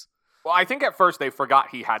house. Well, I think at first they forgot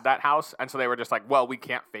he had that house, and so they were just like, well, we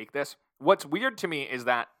can't fake this. What's weird to me is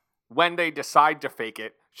that when they decide to fake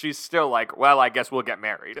it, she's still like, well, I guess we'll get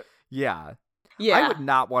married. Yeah. yeah. I would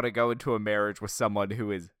not want to go into a marriage with someone who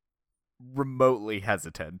is remotely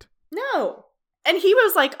hesitant. No. And he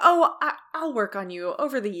was like, oh, I'll work on you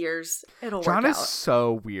over the years. It'll John work is out.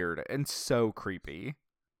 so weird and so creepy.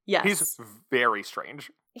 Yes. He's very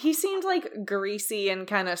strange. He seemed like greasy and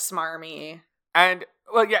kind of smarmy. And,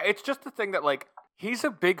 well, yeah, it's just the thing that, like, he's a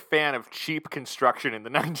big fan of cheap construction in the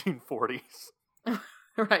 1940s.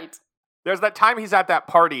 Right. There's that time he's at that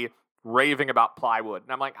party raving about plywood,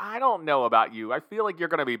 and I'm like, I don't know about you. I feel like you're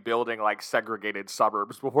going to be building, like, segregated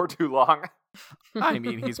suburbs before too long. I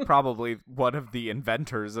mean, he's probably one of the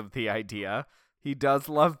inventors of the idea. He does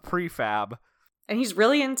love prefab. And he's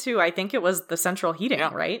really into, I think it was the central heating,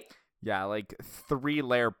 Yeah. right? Yeah, like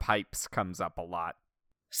 3-layer pipes comes up a lot.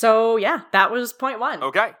 So yeah, that was point 1.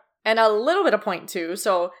 Okay. And a little bit of point 2.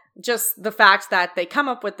 So just the fact that they come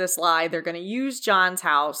up with this lie. They're going to use John's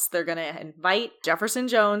house. They're going to invite Jefferson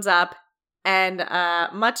Jones up. And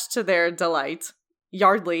much to their delight,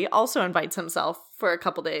 Yardley also invites himself for a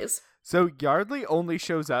couple days. So Yardley only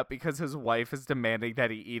shows up because his wife is demanding that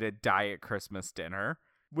he eat a diet Christmas dinner,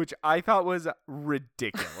 which I thought was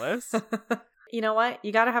ridiculous. You know what?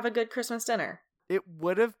 You got to have a good Christmas dinner. It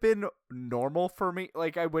would have been normal for me.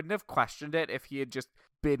 Like, I wouldn't have questioned it if he had just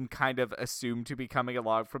been kind of assumed to be coming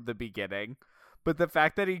along from the beginning. But the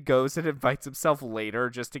fact that he goes and invites himself later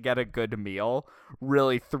just to get a good meal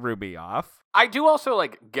really threw me off. I do also,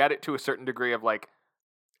 like, get it to a certain degree of, like,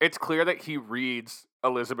 it's clear that he reads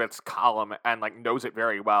Elizabeth's column and, like, knows it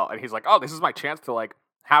very well. And he's like, oh, this is my chance to, like,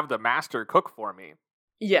 have the master cook for me.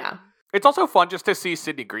 Yeah. It's also fun just to see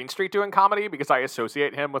Sidney Greenstreet doing comedy because I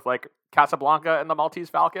associate him with, like, Casablanca and the Maltese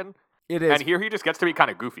Falcon. It is. And here he just gets to be kind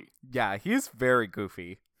of goofy. Yeah, he's very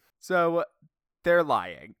goofy. So, they're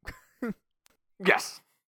lying. Yes.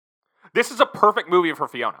 This is a perfect movie for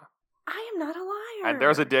Fiona. I am not a liar. And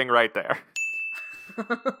there's a ding right there.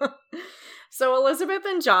 So Elizabeth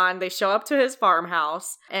and John, they show up to his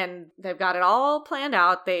farmhouse and they've got it all planned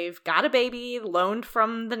out. They've got a baby loaned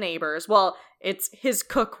from the neighbors. Well, it's his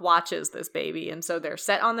cook watches this baby, and so they're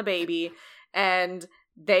set on the baby, and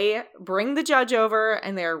they bring the judge over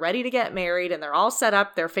and they're ready to get married, and they're all set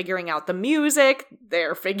up. They're figuring out the music.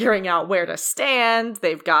 They're figuring out where to stand.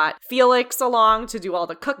 They've got Felix along to do all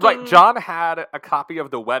the cooking. Right, John had a copy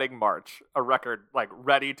of the Wedding March, a record, like,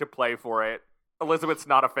 ready to play for it. Elizabeth's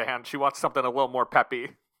not a fan. She wants something a little more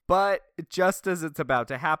peppy. But just as it's about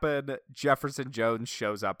to happen, Jefferson Jones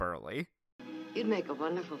shows up early. You'd make a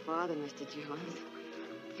wonderful father, Mr.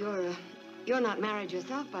 Jones. You're not married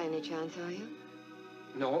yourself by any chance, are you?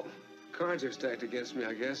 No. Cards are stacked against me,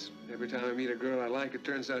 I guess. Every time I meet a girl I like, it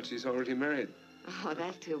turns out she's already married. Oh,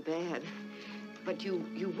 that's too bad. But you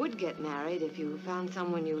would get married if you found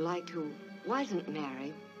someone you liked who wasn't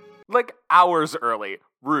married. Like, hours early.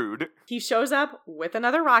 Rude. He shows up with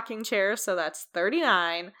another rocking chair, so that's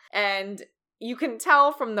 39, and you can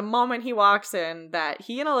tell from the moment he walks in that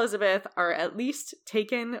he and Elizabeth are at least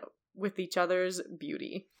taken with each other's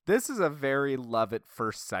beauty. This is a very love at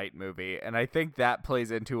first sight movie, and I think that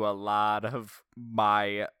plays into a lot of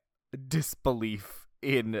my disbelief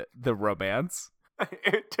in the romance.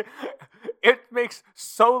 It makes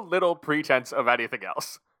so little pretense of anything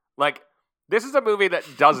else. Like, this is a movie that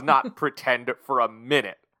does not pretend for a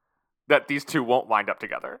minute that these two won't wind up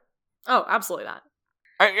together. Oh, absolutely not.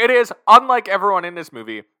 It is, unlike everyone in this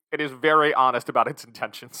movie, it is very honest about its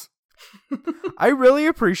intentions. I really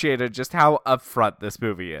appreciated just how upfront this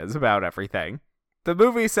movie is about everything. The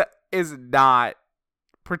movie is not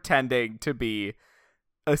pretending to be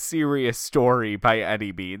a serious story by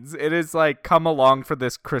any means. It is like, come along for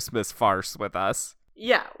this Christmas farce with us.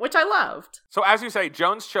 Yeah, which I loved. So as you say,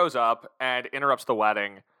 Jones shows up and interrupts the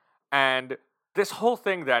wedding, and this whole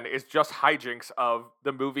thing then is just hijinks of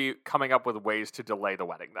the movie coming up with ways to delay the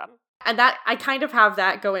wedding then. And that, I kind of have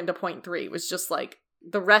that go into point 3, was just like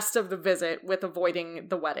the rest of the visit with avoiding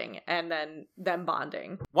the wedding and then them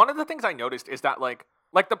bonding. One of the things I noticed is that like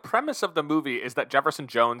the premise of the movie is that Jefferson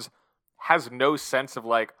Jones has no sense of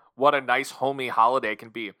like what a nice homey holiday can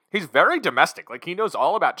be. He's very domestic. Like, he knows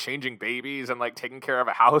all about changing babies and like taking care of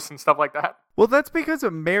a house and stuff like that. Well, that's because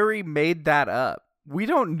Mary made that up. We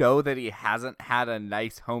don't know that he hasn't had a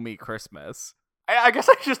nice homey Christmas. I guess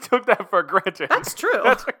I just took that for granted. That's true.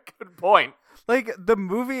 That's a good point. Like, the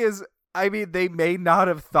movie is, I mean, they may not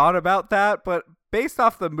have thought about that, but based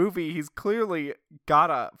off the movie, he's clearly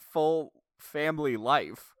got a full family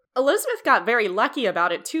life. Elizabeth got very lucky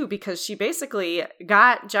about it too, because she basically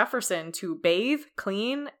got Jefferson to bathe,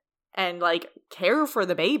 clean, and like care for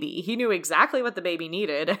the baby. He knew exactly what the baby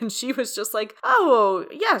needed, and she was just like, oh,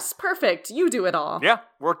 yes, perfect, you do it all. Yeah,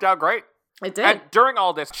 worked out great. It did. And during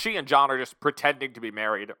all this, she and John are just pretending to be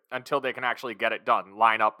married until they can actually get it done,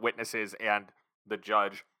 line up witnesses and the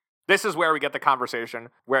judge. This is where we get the conversation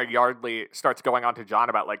where Yardley starts going on to John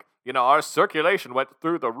about like, you know, our circulation went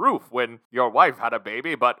through the roof when your wife had a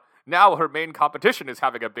baby, but now her main competition is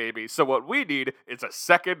having a baby, so what we need is a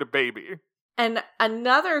second baby. And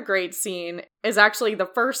another great scene is actually the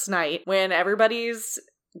first night when everybody's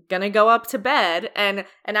gonna go up to bed, and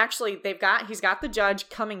actually he's got the judge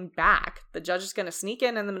coming back. The judge is gonna sneak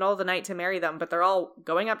in the middle of the night to marry them, but they're all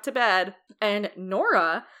going up to bed, and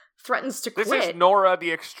Nora threatens to quit. This is Nora,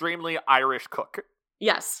 the extremely Irish cook.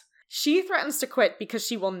 Yes. She threatens to quit because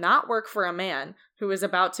she will not work for a man who is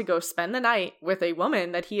about to go spend the night with a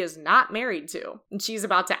woman that he is not married to. And she's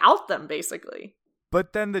about to out them, basically.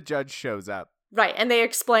 But then the judge shows up, Right, and they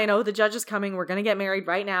explain, oh, the judge is coming, we're gonna get married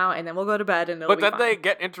right now, and then we'll go to bed, and it'll But be then fine. they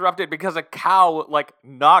get interrupted because a cow, like,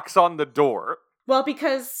 knocks on the door. Well,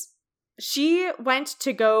 because she went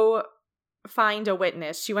to go find a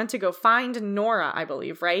witness. She went to go find Nora, I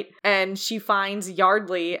believe, right? And she finds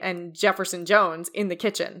Yardley and Jefferson Jones in the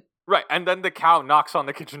kitchen. Right, and then the cow knocks on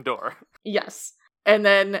the kitchen door. Yes. And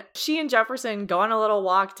then she and Jefferson go on a little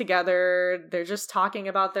walk together. They're just talking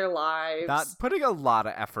about their lives. Not putting a lot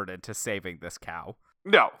of effort into saving this cow.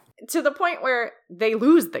 No. To the point where they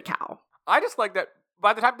lose the cow. I just like that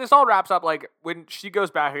by the time this all wraps up, like, when she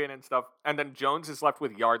goes back in and stuff, and then Jones is left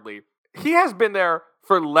with Yardley, he has been there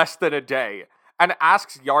for less than a day, and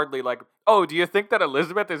asks Yardley, like, oh, do you think that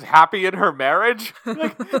Elizabeth is happy in her marriage?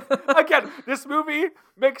 Like, again, this movie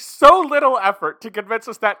makes so little effort to convince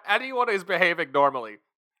us that anyone is behaving normally.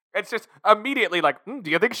 It's just immediately like,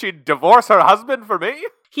 do you think she'd divorce her husband for me?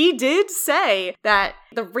 He did say that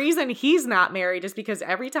the reason he's not married is because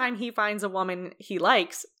every time he finds a woman he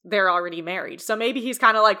likes, they're already married. So maybe he's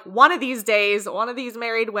kind of like, one of these days, one of these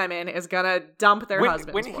married women is gonna dump their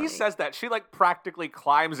husbands. When he says that, she like practically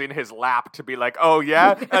climbs in his lap to be like, oh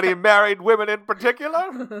yeah? Any married women in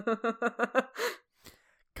particular?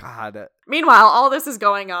 God. Meanwhile, all this is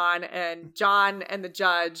going on, and John and the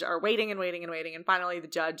judge are waiting and waiting and waiting, and finally the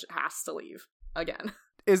judge has to leave again.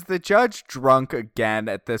 Is the judge drunk again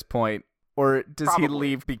at this point? Or does he Probably.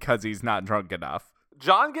 leave because he's not drunk enough?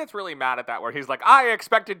 John gets really mad at that, where he's like, I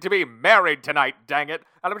expected to be married tonight, dang it.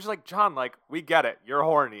 And I'm just like, John, like, we get it. You're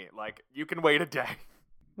horny. Like, you can wait a day.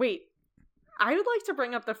 Wait, I would like to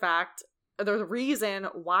bring up the fact, the reason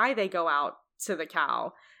why they go out to the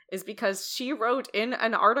cow is because she wrote in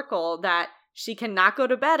an article that she cannot go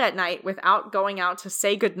to bed at night without going out to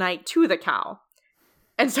say goodnight to the cow.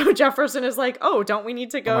 And so Jefferson is like, oh, don't we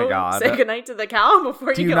need to Oh go my God. say goodnight to the cow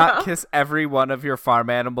before Do you you go not out? kiss every one of your farm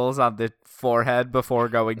animals on the forehead before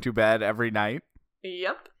going to bed every night?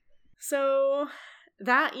 Yep. So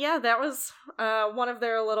that was one of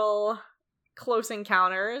their little close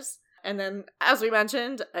encounters. And then, as we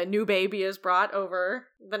mentioned, a new baby is brought over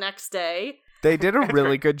the next day. They did a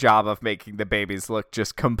really good job of making the babies look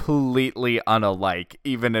just completely unalike,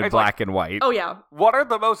 even in It's black and white. Oh yeah, What are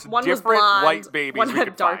the most one was different blonde, white babies one we had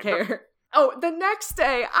could dark find? hair. Oh, the next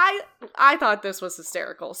day, I thought this was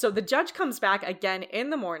hysterical. So the judge comes back again in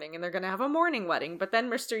the morning, and they're gonna have a morning wedding. But then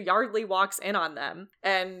Mr. Yardley walks in on them,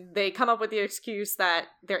 and they come up with the excuse that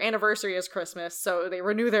their anniversary is Christmas, so they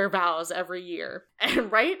renew their vows every year. And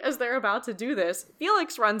right as they're about to do this,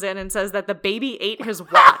 Felix runs in and says that the baby ate his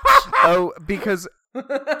watch. Oh, because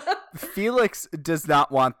Felix does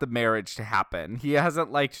not want the marriage to happen. He hasn't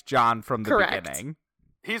liked John from the Correct. beginning.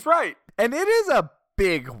 He's right. And it is a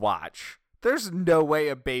big watch. There's no way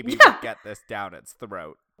a baby Yeah. would get this down its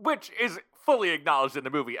throat. Which is fully acknowledged in the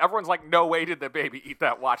movie. Everyone's like, no way did the baby eat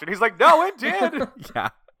that watch. And he's like, no, it did. Yeah.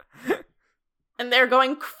 And they're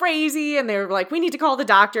going crazy, and they're like, we need to call the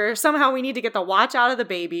doctor. Somehow we need to get the watch out of the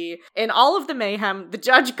baby. In all of the mayhem, the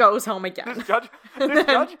judge goes home again. This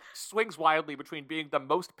judge swings wildly between being the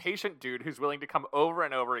most patient dude who's willing to come over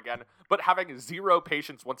and over again, but having zero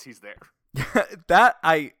patience once he's there. That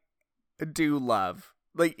I do love.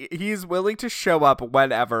 Like, he's willing to show up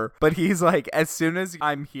whenever, but he's like, as soon as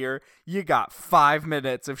I'm here, you got 5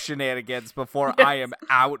 minutes of shenanigans before I am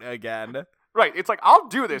out again. Right, it's like, I'll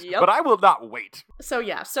do this, Yep. but I will not wait. So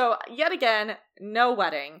yet again, no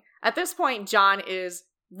wedding. At this point, John is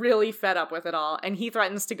really fed up with it all, and he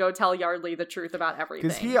threatens to go tell Yardley the truth about everything.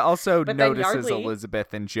 Because he also But then notices Yardley-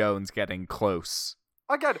 Elizabeth and Jones getting close.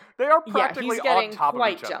 Again, they are Yeah, practically he's getting on top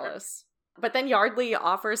quite of each other. jealous. But then Yardley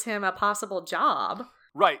offers him a possible job.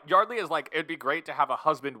 Right, Yardley is like, it'd be great to have a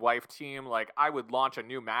husband-wife team. Like, I would launch a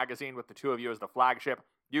new magazine with the two of you as the flagship.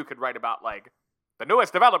 You could write about, like, the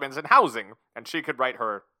newest developments in housing, and she could write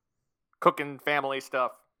her cooking family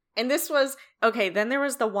stuff. And this was okay. Then there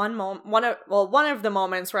was the one of the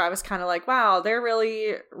moments where I was kind of like, "Wow, they're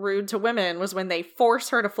really rude to women." Was when they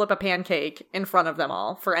forced her to flip a pancake in front of them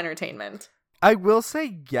all for entertainment. I will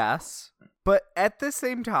say yes, but at the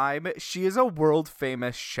same time, she is a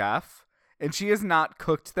world-famous chef, and she has not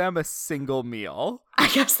cooked them a single meal. I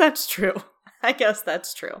guess that's true.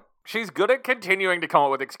 She's good at continuing to come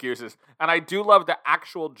up with excuses, and I do love the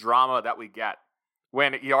actual drama that we get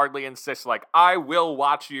when Yardley insists, like, I will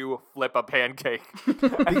watch you flip a pancake.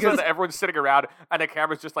 And so everyone's sitting around, and the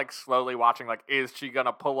camera's just, like, slowly watching, like, is she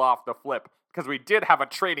gonna pull off the flip? Because we did have a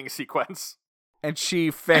training sequence. And she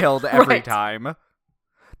failed every Right. time.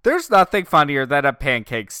 There's nothing funnier than a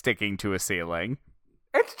pancake sticking to a ceiling.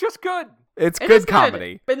 It's just good. It's It good is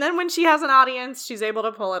comedy. But then when she has an audience, she's able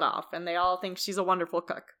to pull it off, and they all think she's a wonderful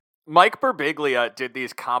cook. Mike Birbiglia did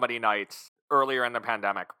these comedy nights earlier in the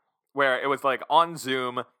pandemic where it was like on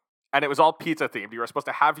Zoom and it was all pizza themed. You were supposed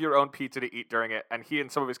to have your own pizza to eat during it, and he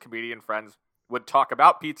and some of his comedian friends would talk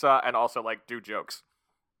about pizza and also like do jokes.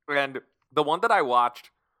 And the one that I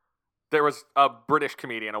watched, there was a British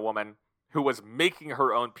comedian, a woman, who was making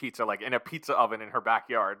her own pizza like in a pizza oven in her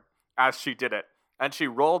backyard as she did it. And she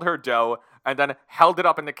rolled her dough and then held it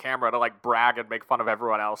up in the camera to like brag and make fun of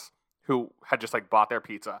everyone else who had just like bought their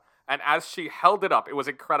pizza. And as she held it up, it was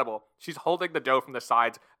incredible. She's holding the dough from the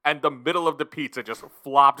sides, and the middle of the pizza just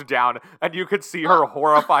flopped down, and you could see her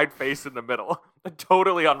horrified face in the middle.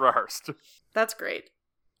 Totally unrehearsed. That's great.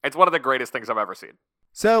 It's one of the greatest things I've ever seen.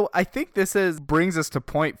 So I think this brings us to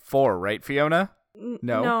point 4, right, Fiona?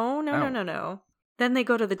 No? No. Then they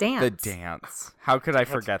go to the dance. The dance. How could I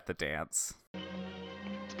forget the dance?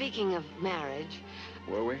 Speaking of marriage,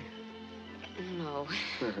 Were we? no,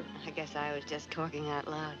 I guess I was just talking out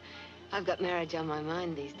loud. I've got marriage on my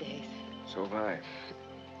mind these days. So have I.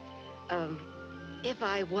 If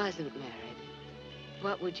I wasn't married,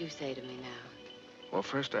 what would you say to me now? Well,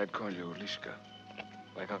 first I'd call you Lishka,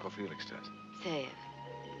 like Uncle Felix does. Say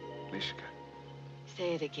it. Lishka.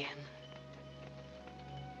 Say it again.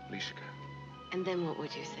 Lishka. And then what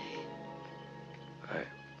would you say?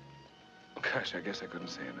 Gosh, I guess I couldn't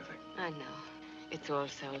say anything. I know. It's all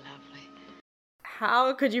so lovely.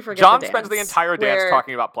 How could you forget John the dance? spends the entire dance where,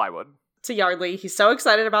 talking about plywood. to Yardley. He's so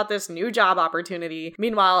excited about this new job opportunity.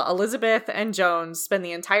 Meanwhile, Elizabeth and Jones spend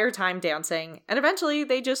the entire time dancing, and eventually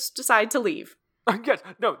they just decide to leave. Yes,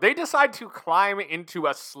 no, they decide to climb into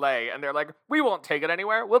a sleigh, and they're like, we won't take it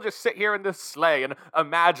anywhere. We'll just sit here in this sleigh and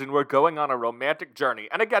imagine we're going on a romantic journey.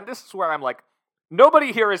 And again, this is where I'm like,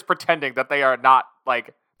 nobody here is pretending that they are not,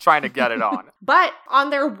 like, trying to get it on. But on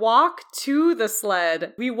their walk to the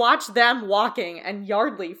sled, we watch them walking and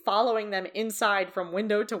Yardley following them inside from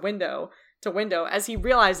window to window to window as he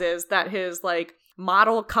realizes that his, like,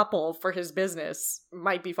 model couple for his business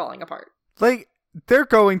might be falling apart. Like, they're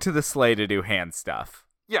going to the sleigh to do hand stuff.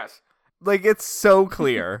 Yes. Like, it's so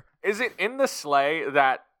clear. Is it in the sleigh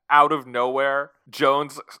that out of nowhere,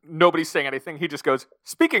 Jones, nobody's saying anything, he just goes,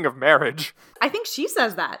 speaking of marriage. I think she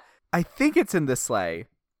says that. I think it's in the sleigh.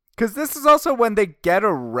 Because this is also when they get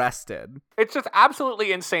arrested. It's just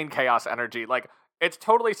absolutely insane chaos energy. Like, it's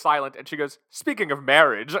totally silent, and she goes, speaking of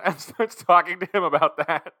marriage, and starts talking to him about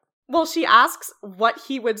that. Well, she asks what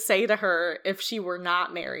he would say to her if she were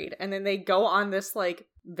not married. And then they go on this, like,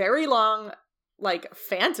 very long, like,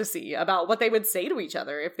 fantasy about what they would say to each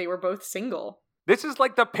other if they were both single. This is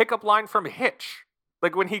like the pickup line from Hitch.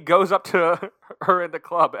 Like, when he goes up to her in the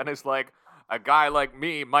club and is like, a guy like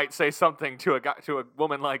me might say something to a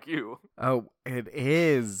woman like you. Oh, it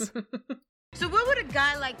is. So what would a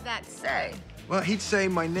guy like that say? Well, he'd say,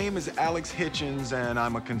 my name is Alex Hitchens and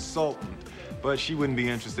I'm a consultant. But she wouldn't be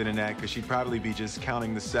interested in that because she'd probably be just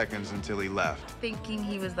counting the seconds until he left. Thinking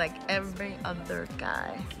he was like every other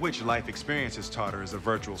guy. Which life experience has taught her is a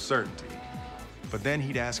virtual certainty. But then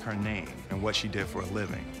he'd ask her name and what she did for a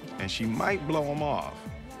living. And she might blow him off.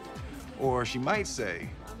 Or she might say,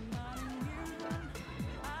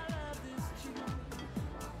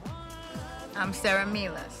 I'm Sarah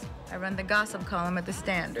Milas. I run the gossip column at The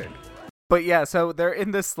Standard. But yeah, so they're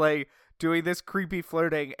in the sleigh doing this creepy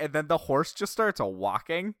flirting, and then the horse just starts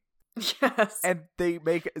walking. Yes. And they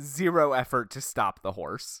make zero effort to stop the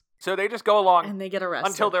horse. So they just go along And they get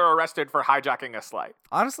arrested. until they're arrested for hijacking a sleigh.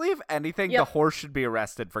 Honestly, if anything, Yep. the horse should be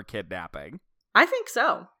arrested for kidnapping. I think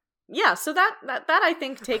so. Yeah, so that I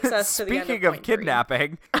think takes us to the end Speaking of of point 3.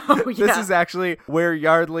 kidnapping, Oh, yeah. this is actually where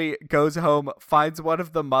Yardley goes home, finds one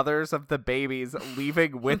of the mothers of the babies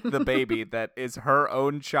leaving with the baby that is her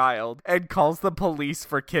own child, and calls the police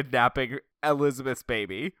for kidnapping Elizabeth's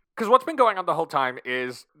baby. Because what's been going on the whole time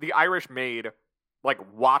is the Irish maid, like,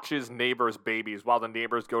 watches neighbors' babies while the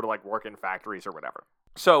neighbors go to, like, work in factories or whatever.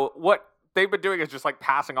 So what they've been doing is just, like,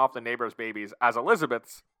 passing off the neighbors' babies as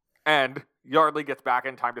Elizabeth's, and Yardley gets back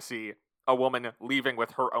in time to see a woman leaving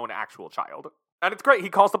with her own actual child. And it's great. He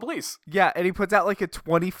calls the police. Yeah, and he puts out like a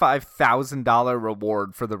 $25,000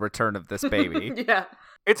 reward for the return of this baby. Yeah.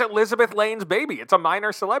 It's Elizabeth Lane's baby. It's a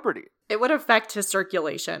minor celebrity. It would affect his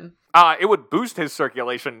circulation. It would boost his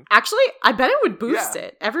circulation. Actually, I bet it would boost Yeah.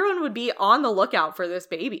 it. Everyone would be on the lookout for this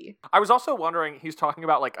baby. I was also wondering, he's talking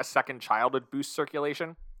about, like, a second child would boost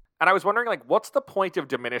circulation. And I was wondering, like, what's the point of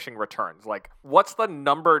diminishing returns? Like, what's the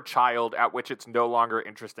numbered child at which it's no longer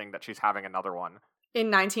interesting that she's having another one?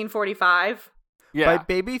 In 1945, Yeah. By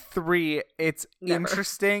baby 3, it's Never.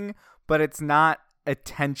 interesting, but it's not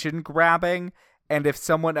attention grabbing. And if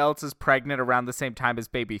someone else is pregnant around the same time as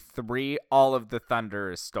baby 3, all of the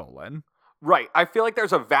thunder is stolen. Right. I feel like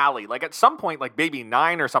there's a valley. Like at some point, like Baby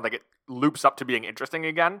 9 or something, it loops up to being interesting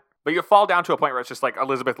again. But you fall down to a point where it's just like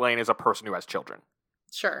Elizabeth Lane is a person who has children.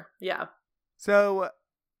 Sure, yeah. So,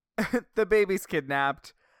 the baby's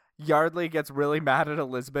kidnapped. Yardley gets really mad at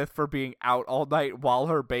Elizabeth for being out all night while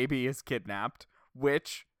her baby is kidnapped,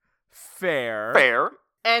 which, fair. Fair.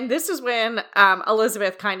 And this is when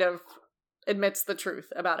Elizabeth kind of admits the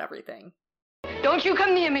truth about everything. Don't you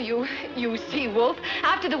come near me, you sea-wolf.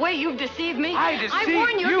 After the way you've deceived me, I deceived I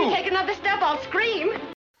warn you, you. if you take another step, I'll scream.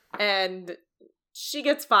 And she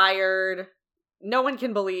gets fired. No one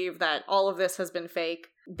can believe that all of this has been fake.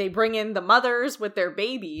 They bring in the mothers with their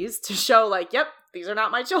babies to show, like, yep, these are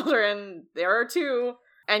not my children. There are two.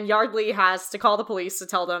 And Yardley has to call the police to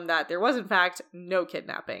tell them that there was, in fact, no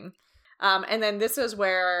kidnapping. And then this is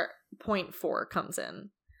where point 4 comes in.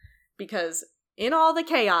 Because in all the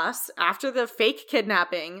chaos, after the fake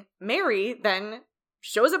kidnapping, Mary then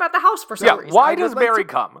shows up at the house for some reason. Why does Mary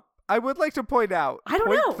come? I would like to point out, I don't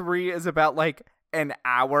point know. 3 is about like an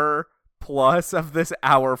hour plus of this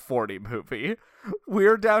hour 40 movie.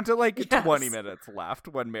 We're down to like 20 minutes left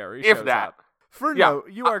when Mary shows If that. up. No,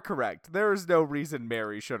 you are correct. There is no reason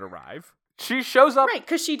Mary should arrive. She shows up. Right,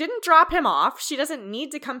 because she didn't drop him off. She doesn't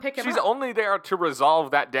need to come pick him She's up. only there to resolve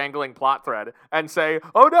that dangling plot thread and say,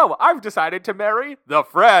 oh no, I've decided to marry the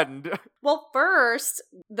friend. Well, first,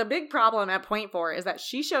 the big problem at point 4 is that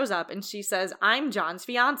she shows up and she says, I'm John's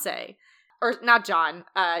fiance. Or not John,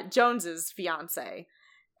 Jones's fiance.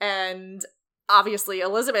 And obviously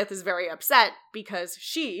Elizabeth is very upset because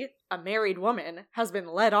she, a married woman, has been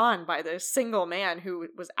led on by this single man who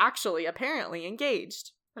was actually apparently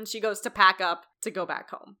engaged. And she goes to pack up to go back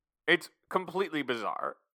home. It's completely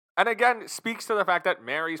bizarre. And again, speaks to the fact that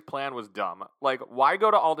Mary's plan was dumb. Like, why go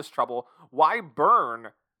to all this trouble? Why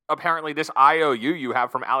burn, apparently, this IOU you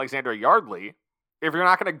have from Alexandra Yardley if you're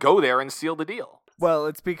not going to go there and seal the deal? Well,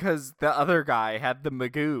 it's because the other guy had the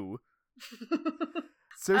Magoo.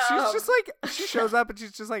 So she's just like, she shows up and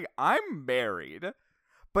she's just like, I'm married.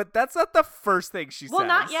 But that's not the first thing she says. Well,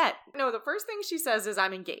 not yet. No, the first thing she says is,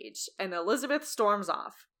 I'm engaged. And Elizabeth storms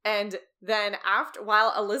off. And then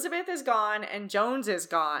while Elizabeth is gone and Jones is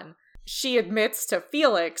gone, she admits to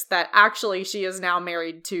Felix that actually she is now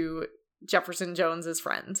married to Jefferson Jones's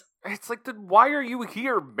friend. It's like, why are you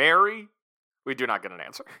here, Mary? We do not get an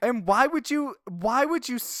answer. And why would you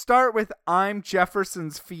start with I'm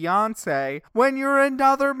Jefferson's fiance when you're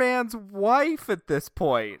another man's wife at this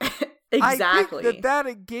point? Exactly. I think that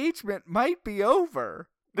engagement might be over.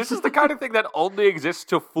 This is the kind of thing that only exists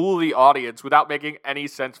to fool the audience without making any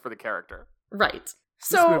sense for the character. Right. This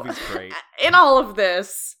So, movie's great. in all of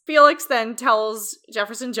this, Felix then tells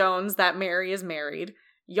Jefferson Jones that Mary is married.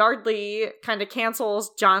 Yardley kind of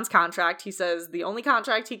cancels John's contract. He says the only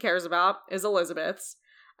contract he cares about is Elizabeth's,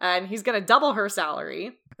 and he's going to double her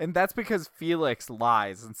salary. And that's because Felix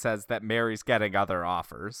lies and says that Mary's getting other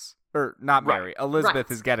offers. Or, not Mary. Elizabeth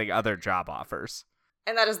is getting other job offers.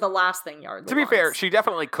 And that is the last thing Yardley To be wants. fair, she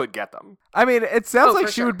definitely could get them. I mean, it sounds like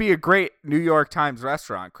for she sure. would be a great New York Times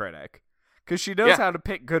restaurant critic. Because she knows how to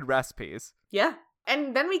pick good recipes. Yeah.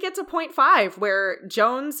 And then we get to point 5, where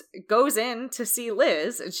Jones goes in to see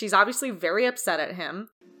Liz, and she's obviously very upset at him.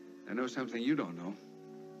 I know something you don't know.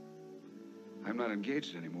 I'm not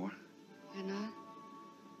engaged anymore. You're not?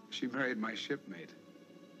 She married my shipmate.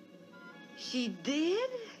 She did?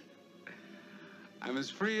 I'm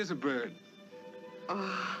as free as a bird.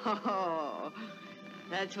 Oh,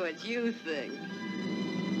 that's what you think.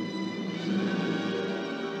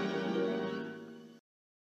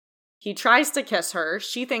 He tries to kiss her.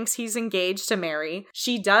 She thinks he's engaged to Mary.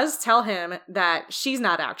 She does tell him that she's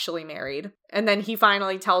not actually married. And then he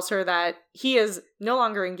finally tells her that he is no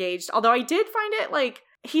longer engaged. Although I did find it like,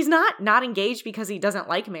 he's not engaged because he doesn't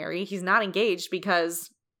like Mary. He's not engaged because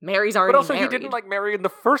Mary's already But also, married. he didn't like Mary in the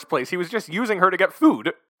first place. He was just using her to get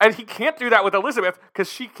food. And he can't do that with Elizabeth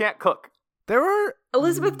because she can't cook.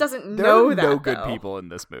 Elizabeth doesn't There know are that, no good though. people in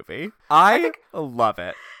this movie. I love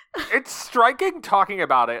it. It's striking talking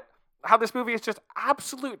about it, how this movie is just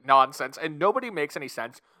absolute nonsense and nobody makes any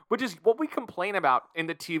sense, which is what we complain about in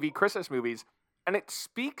the TV Christmas movies. And it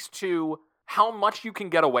speaks to how much you can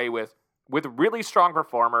get away with really strong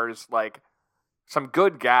performers, like some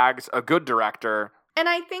good gags, a good director. And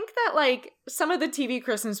I think that, like, some of the TV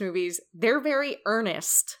Christmas movies, they're very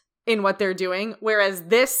earnest in what they're doing, whereas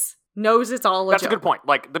this knows it's all a That's joke. a good point.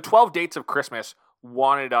 Like, the 12 Dates of Christmas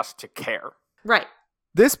wanted us to care. Right.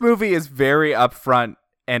 This movie is very upfront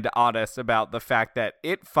and honest about the fact that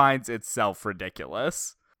it finds itself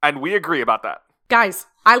ridiculous. And we agree about that. Guys,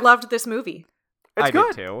 I loved this movie. It's I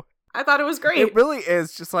good. did too. I thought it was great. It really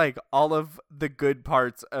is just like all of the good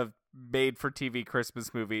parts of made-for-TV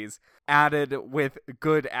Christmas movies added with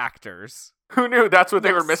good actors. Who knew that's what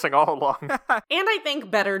they were Yes. missing all along? And I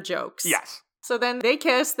think better jokes. Yes. So then they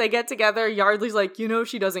kiss, they get together. Yardley's like,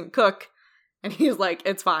 she doesn't cook. And he's like,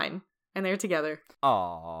 it's fine. And they're together.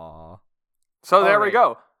 Aww. So there All we right.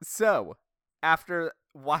 go. So, after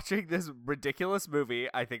watching this ridiculous movie,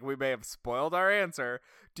 I think we may have spoiled our answer.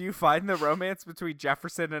 Do you find the romance between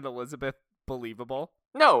Jefferson and Elizabeth believable?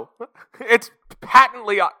 No, it's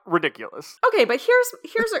patently ridiculous. Okay, but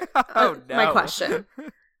here's Oh, my no. question.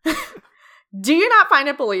 Do you not find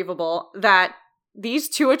it believable that these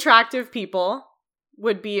two attractive people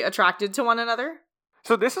would be attracted to one another?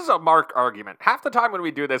 So this is a Mark argument. Half the time when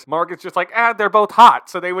we do this, Mark is just like, they're both hot,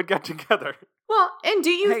 so they would get together. Well, and do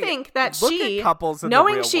you Hey, think that look she, at couples in the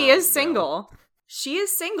knowing real she world, is Will.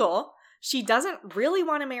 single, she doesn't really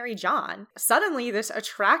want to marry John. Suddenly, this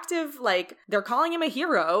attractive, they're calling him a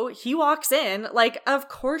hero. He walks in, of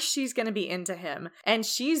course she's going to be into him. And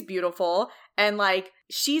she's beautiful, and,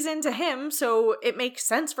 she's into him, so it makes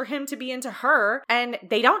sense for him to be into her. And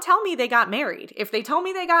they don't tell me they got married. If they told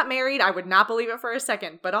me they got married, I would not believe it for a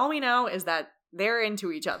second. But all we know is that they're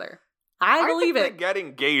into each other. I believe think it. They get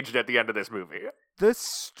engaged at the end of this movie. The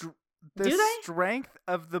Do they? strength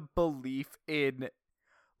of the belief in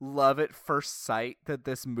love at first sight that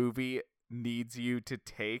this movie needs you to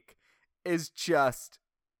take is just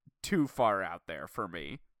too far out there for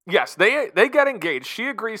me. Yes, they get engaged. She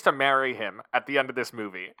agrees to marry him at the end of this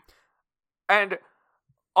movie. And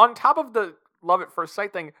on top of the love at first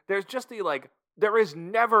sight thing, there's just there is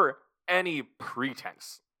never any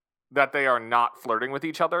pretense that they are not flirting with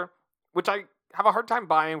each other, which I have a hard time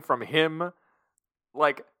buying from him.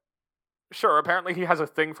 Sure, apparently he has a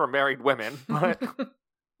thing for married women, but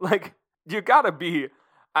you gotta be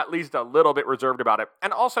at least a little bit reserved about it.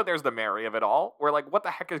 And also there's the Mary of it all, where what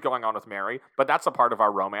the heck is going on with Mary? But that's a part of our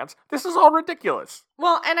romance. This is all ridiculous.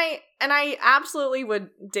 Well, and I absolutely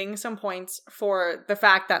would ding some points for the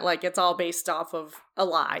fact that it's all based off of a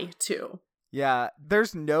lie too. Yeah,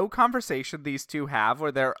 there's no conversation these two have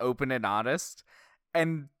where they're open and honest,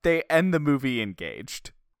 and they end the movie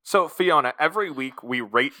engaged. So, Fiona, every week we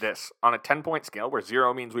rate this on a 10-point scale where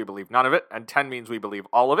 0 means we believe none of it and 10 means we believe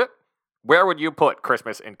all of it. Where would you put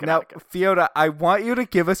Christmas in Connecticut? Now, Fiona, I want you to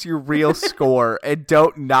give us your real score and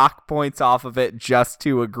don't knock points off of it just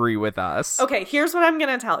to agree with us. Okay, here's what I'm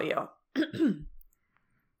going to tell you.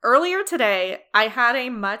 Earlier today, I had a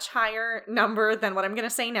much higher number than what I'm going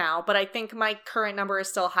to say now, but I think my current number is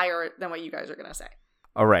still higher than what you guys are going to say.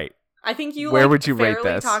 All right. I think you Where would you rate fairly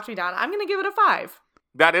this? talked me down. I'm going to give it a 5.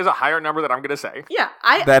 That is a higher number that I'm going to say. Yeah,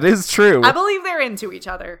 That is true. I believe they're into each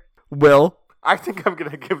other. Will, I think I'm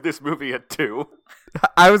going to give this movie a 2.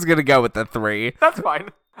 I was going to go with the 3. That's fine.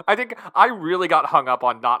 I think I really got hung up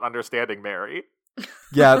on not understanding Mary.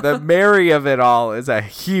 Yeah, the Mary of it all is a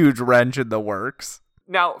huge wrench in the works.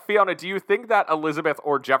 Now, Fiona, do you think that Elizabeth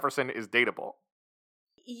or Jefferson is dateable?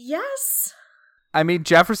 Yes. I mean,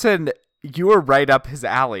 Jefferson, you were right up his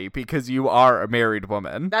alley because you are a married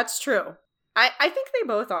woman. That's true. I think they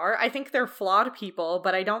both are. I think they're flawed people,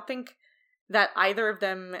 but I don't think that either of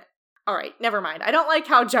them... All right, never mind. I don't like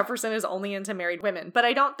how Jefferson is only into married women, but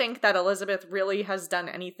I don't think that Elizabeth really has done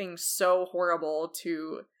anything so horrible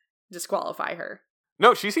to disqualify her.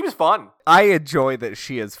 No, she seems fun. I enjoy that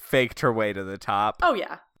she has faked her way to the top. Oh,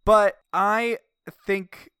 yeah. But I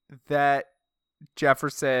think that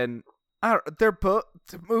Jefferson... they're both...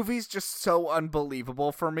 The movie's just so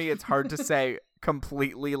unbelievable for me. It's hard to say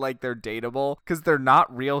completely they're dateable because they're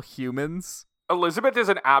not real humans. Elizabeth is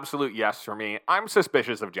an absolute yes for me. I'm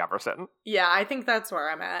suspicious of Jefferson. Yeah, I think that's where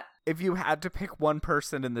I'm at. If you had to pick one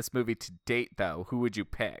person in this movie to date, though, who would you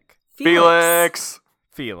pick? Felix.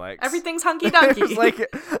 Everything's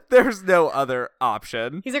hunky-dunky. There's no other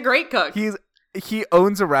option. He's a great cook. He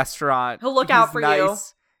owns a restaurant. He'll look out He's for nice. you.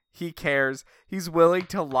 He cares. He's willing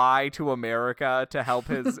to lie to America to help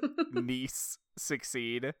his niece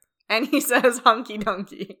succeed. And he says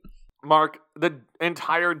hunky-dunky. Mark, the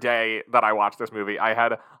entire day that I watched this movie, I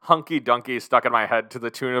had Hunky Dunky stuck in my head to the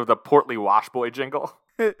tune of the Portly Wash Boy jingle.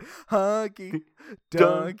 Hunky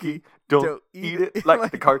Dunky, don't eat it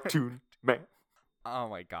like the cartoon man. Oh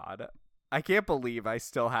my god. I can't believe I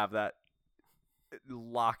still have that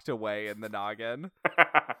locked away in the noggin.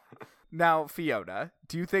 Now, Fiona,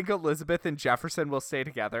 do you think Elizabeth and Jefferson will stay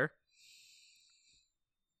together?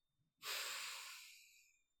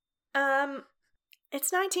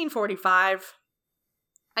 It's 1945.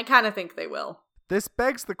 I kind of think they will. This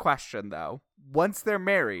begs the question, though. Once they're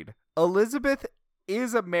married, Elizabeth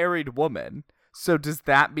is a married woman, so does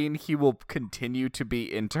that mean he will continue to be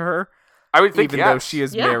into her? I would think even yes. though she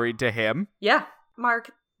is Yeah. married to him? Yeah.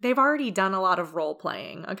 Mark, They've already done a lot of role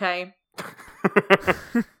playing, okay?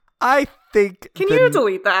 I think. Can you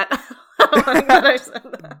delete that? I don't like that I said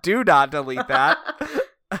that. Do not delete that.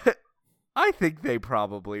 I think they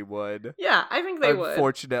probably would. Yeah, I think they would.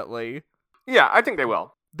 Unfortunately. Yeah, I think they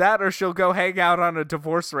will. That or she'll go hang out on a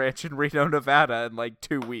divorce ranch in Reno, Nevada in like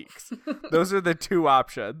 2 weeks. Those are the two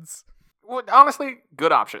options. Well, honestly,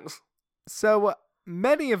 good options. So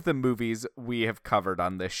many of the movies we have covered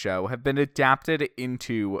on this show have been adapted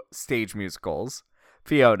into stage musicals.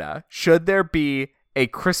 Fiona, should there be a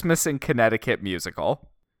Christmas in Connecticut musical?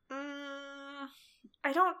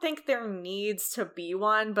 I don't think there needs to be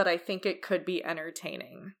one, but I think it could be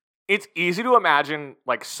entertaining. It's easy to imagine,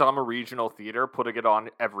 like, some regional theater putting it on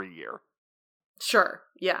every year. Sure,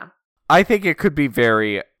 yeah. I think it could be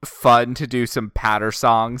very fun to do some patter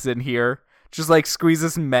songs in here. Just, like, squeeze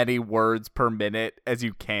as many words per minute as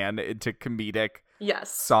you can into comedic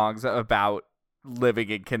songs about living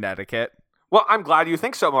in Connecticut. Well, I'm glad you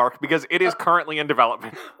think so, Mark, because it is currently in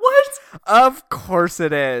development. What? Of course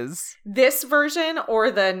it is. This version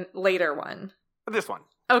or the later one? This one.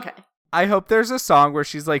 Okay. I hope there's a song where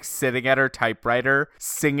she's like sitting at her typewriter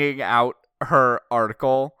singing out her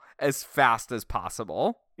article as fast as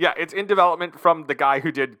possible. Yeah, it's in development from the guy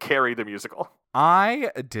who did Carrie the musical.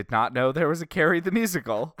 I did not know there was a Carrie the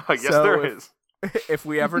musical. Yes, there is. If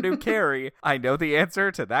we ever do Carrie, I know the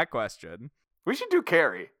answer to that question. We should do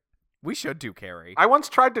Carrie. We should do Carrie. I once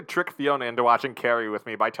tried to trick Fiona into watching Carrie with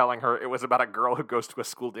me by telling her it was about a girl who goes to a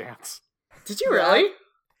school dance. Did you really?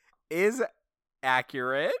 Is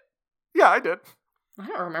accurate. Yeah, I did. I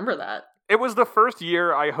don't remember that. It was the first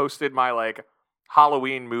year I hosted my, like,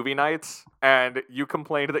 Halloween movie nights, and you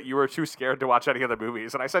complained that you were too scared to watch any of the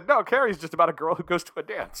movies, and I said, no, Carrie's just about a girl who goes to a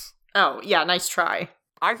dance. Oh, yeah, nice try.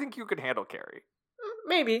 I think you could handle Carrie.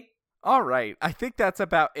 Maybe. All right, I think that's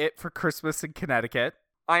about it for Christmas in Connecticut.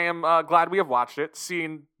 I am glad we have watched it,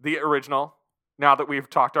 seen the original, now that we've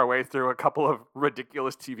talked our way through a couple of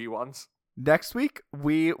ridiculous TV ones. Next week,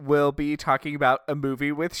 we will be talking about a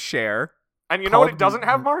movie with Cher. And you know what it doesn't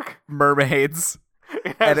have, Mark? Mermaids.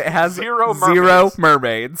 It has zero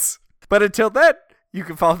mermaids. But until then, you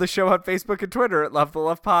can follow the show on Facebook and Twitter at Love the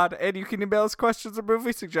Love Pod, and you can email us questions or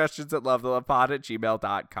movie suggestions at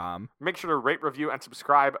lovethelovepod@gmail.com. Make sure to rate, review, and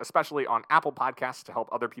subscribe, especially on Apple Podcasts, to help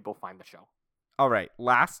other people find the show. All right,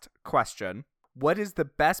 last question. What is the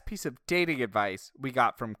best piece of dating advice we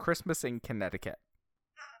got from Christmas in Connecticut?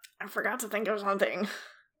 I forgot to think of something.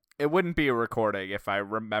 It wouldn't be a recording if I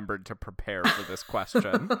remembered to prepare for this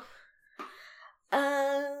question.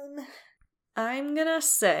 I'm gonna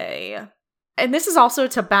say, and this is also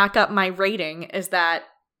to back up my rating, is that,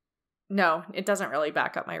 no, it doesn't really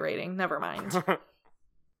back up my rating. Never mind.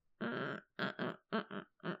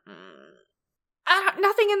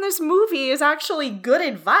 Nothing in this movie is actually good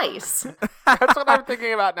advice. That's what I'm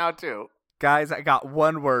thinking about now, too. Guys, I got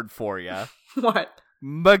one word for you. What?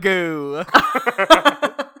 Magoo.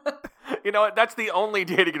 You know what? That's the only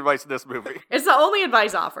dating advice in this movie. It's the only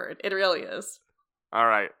advice offered. It really is. All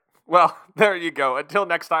right. Well, there you go. Until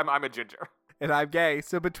next time, I'm a ginger. And I'm gay.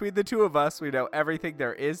 So between the two of us, we know everything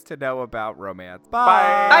there is to know about romance.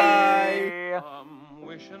 Bye. Bye. I'm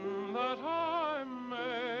wishing that I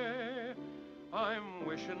may. I'm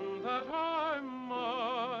wishing that I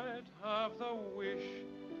might have the wish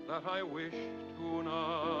that I wish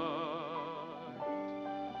tonight.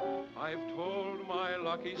 I've told my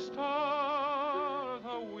lucky star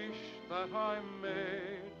the wish that I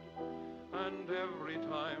made, and every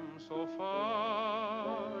time so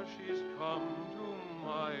far she's come to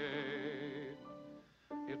my aid.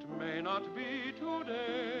 It may not be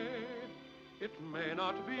today, it may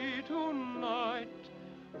not be tonight,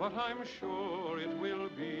 but I'm sure it will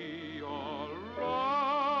be all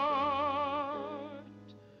right.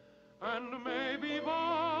 And maybe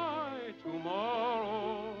by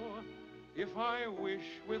tomorrow, if I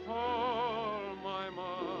wish with all my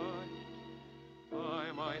might,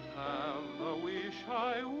 I might have the wish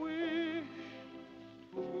I wish.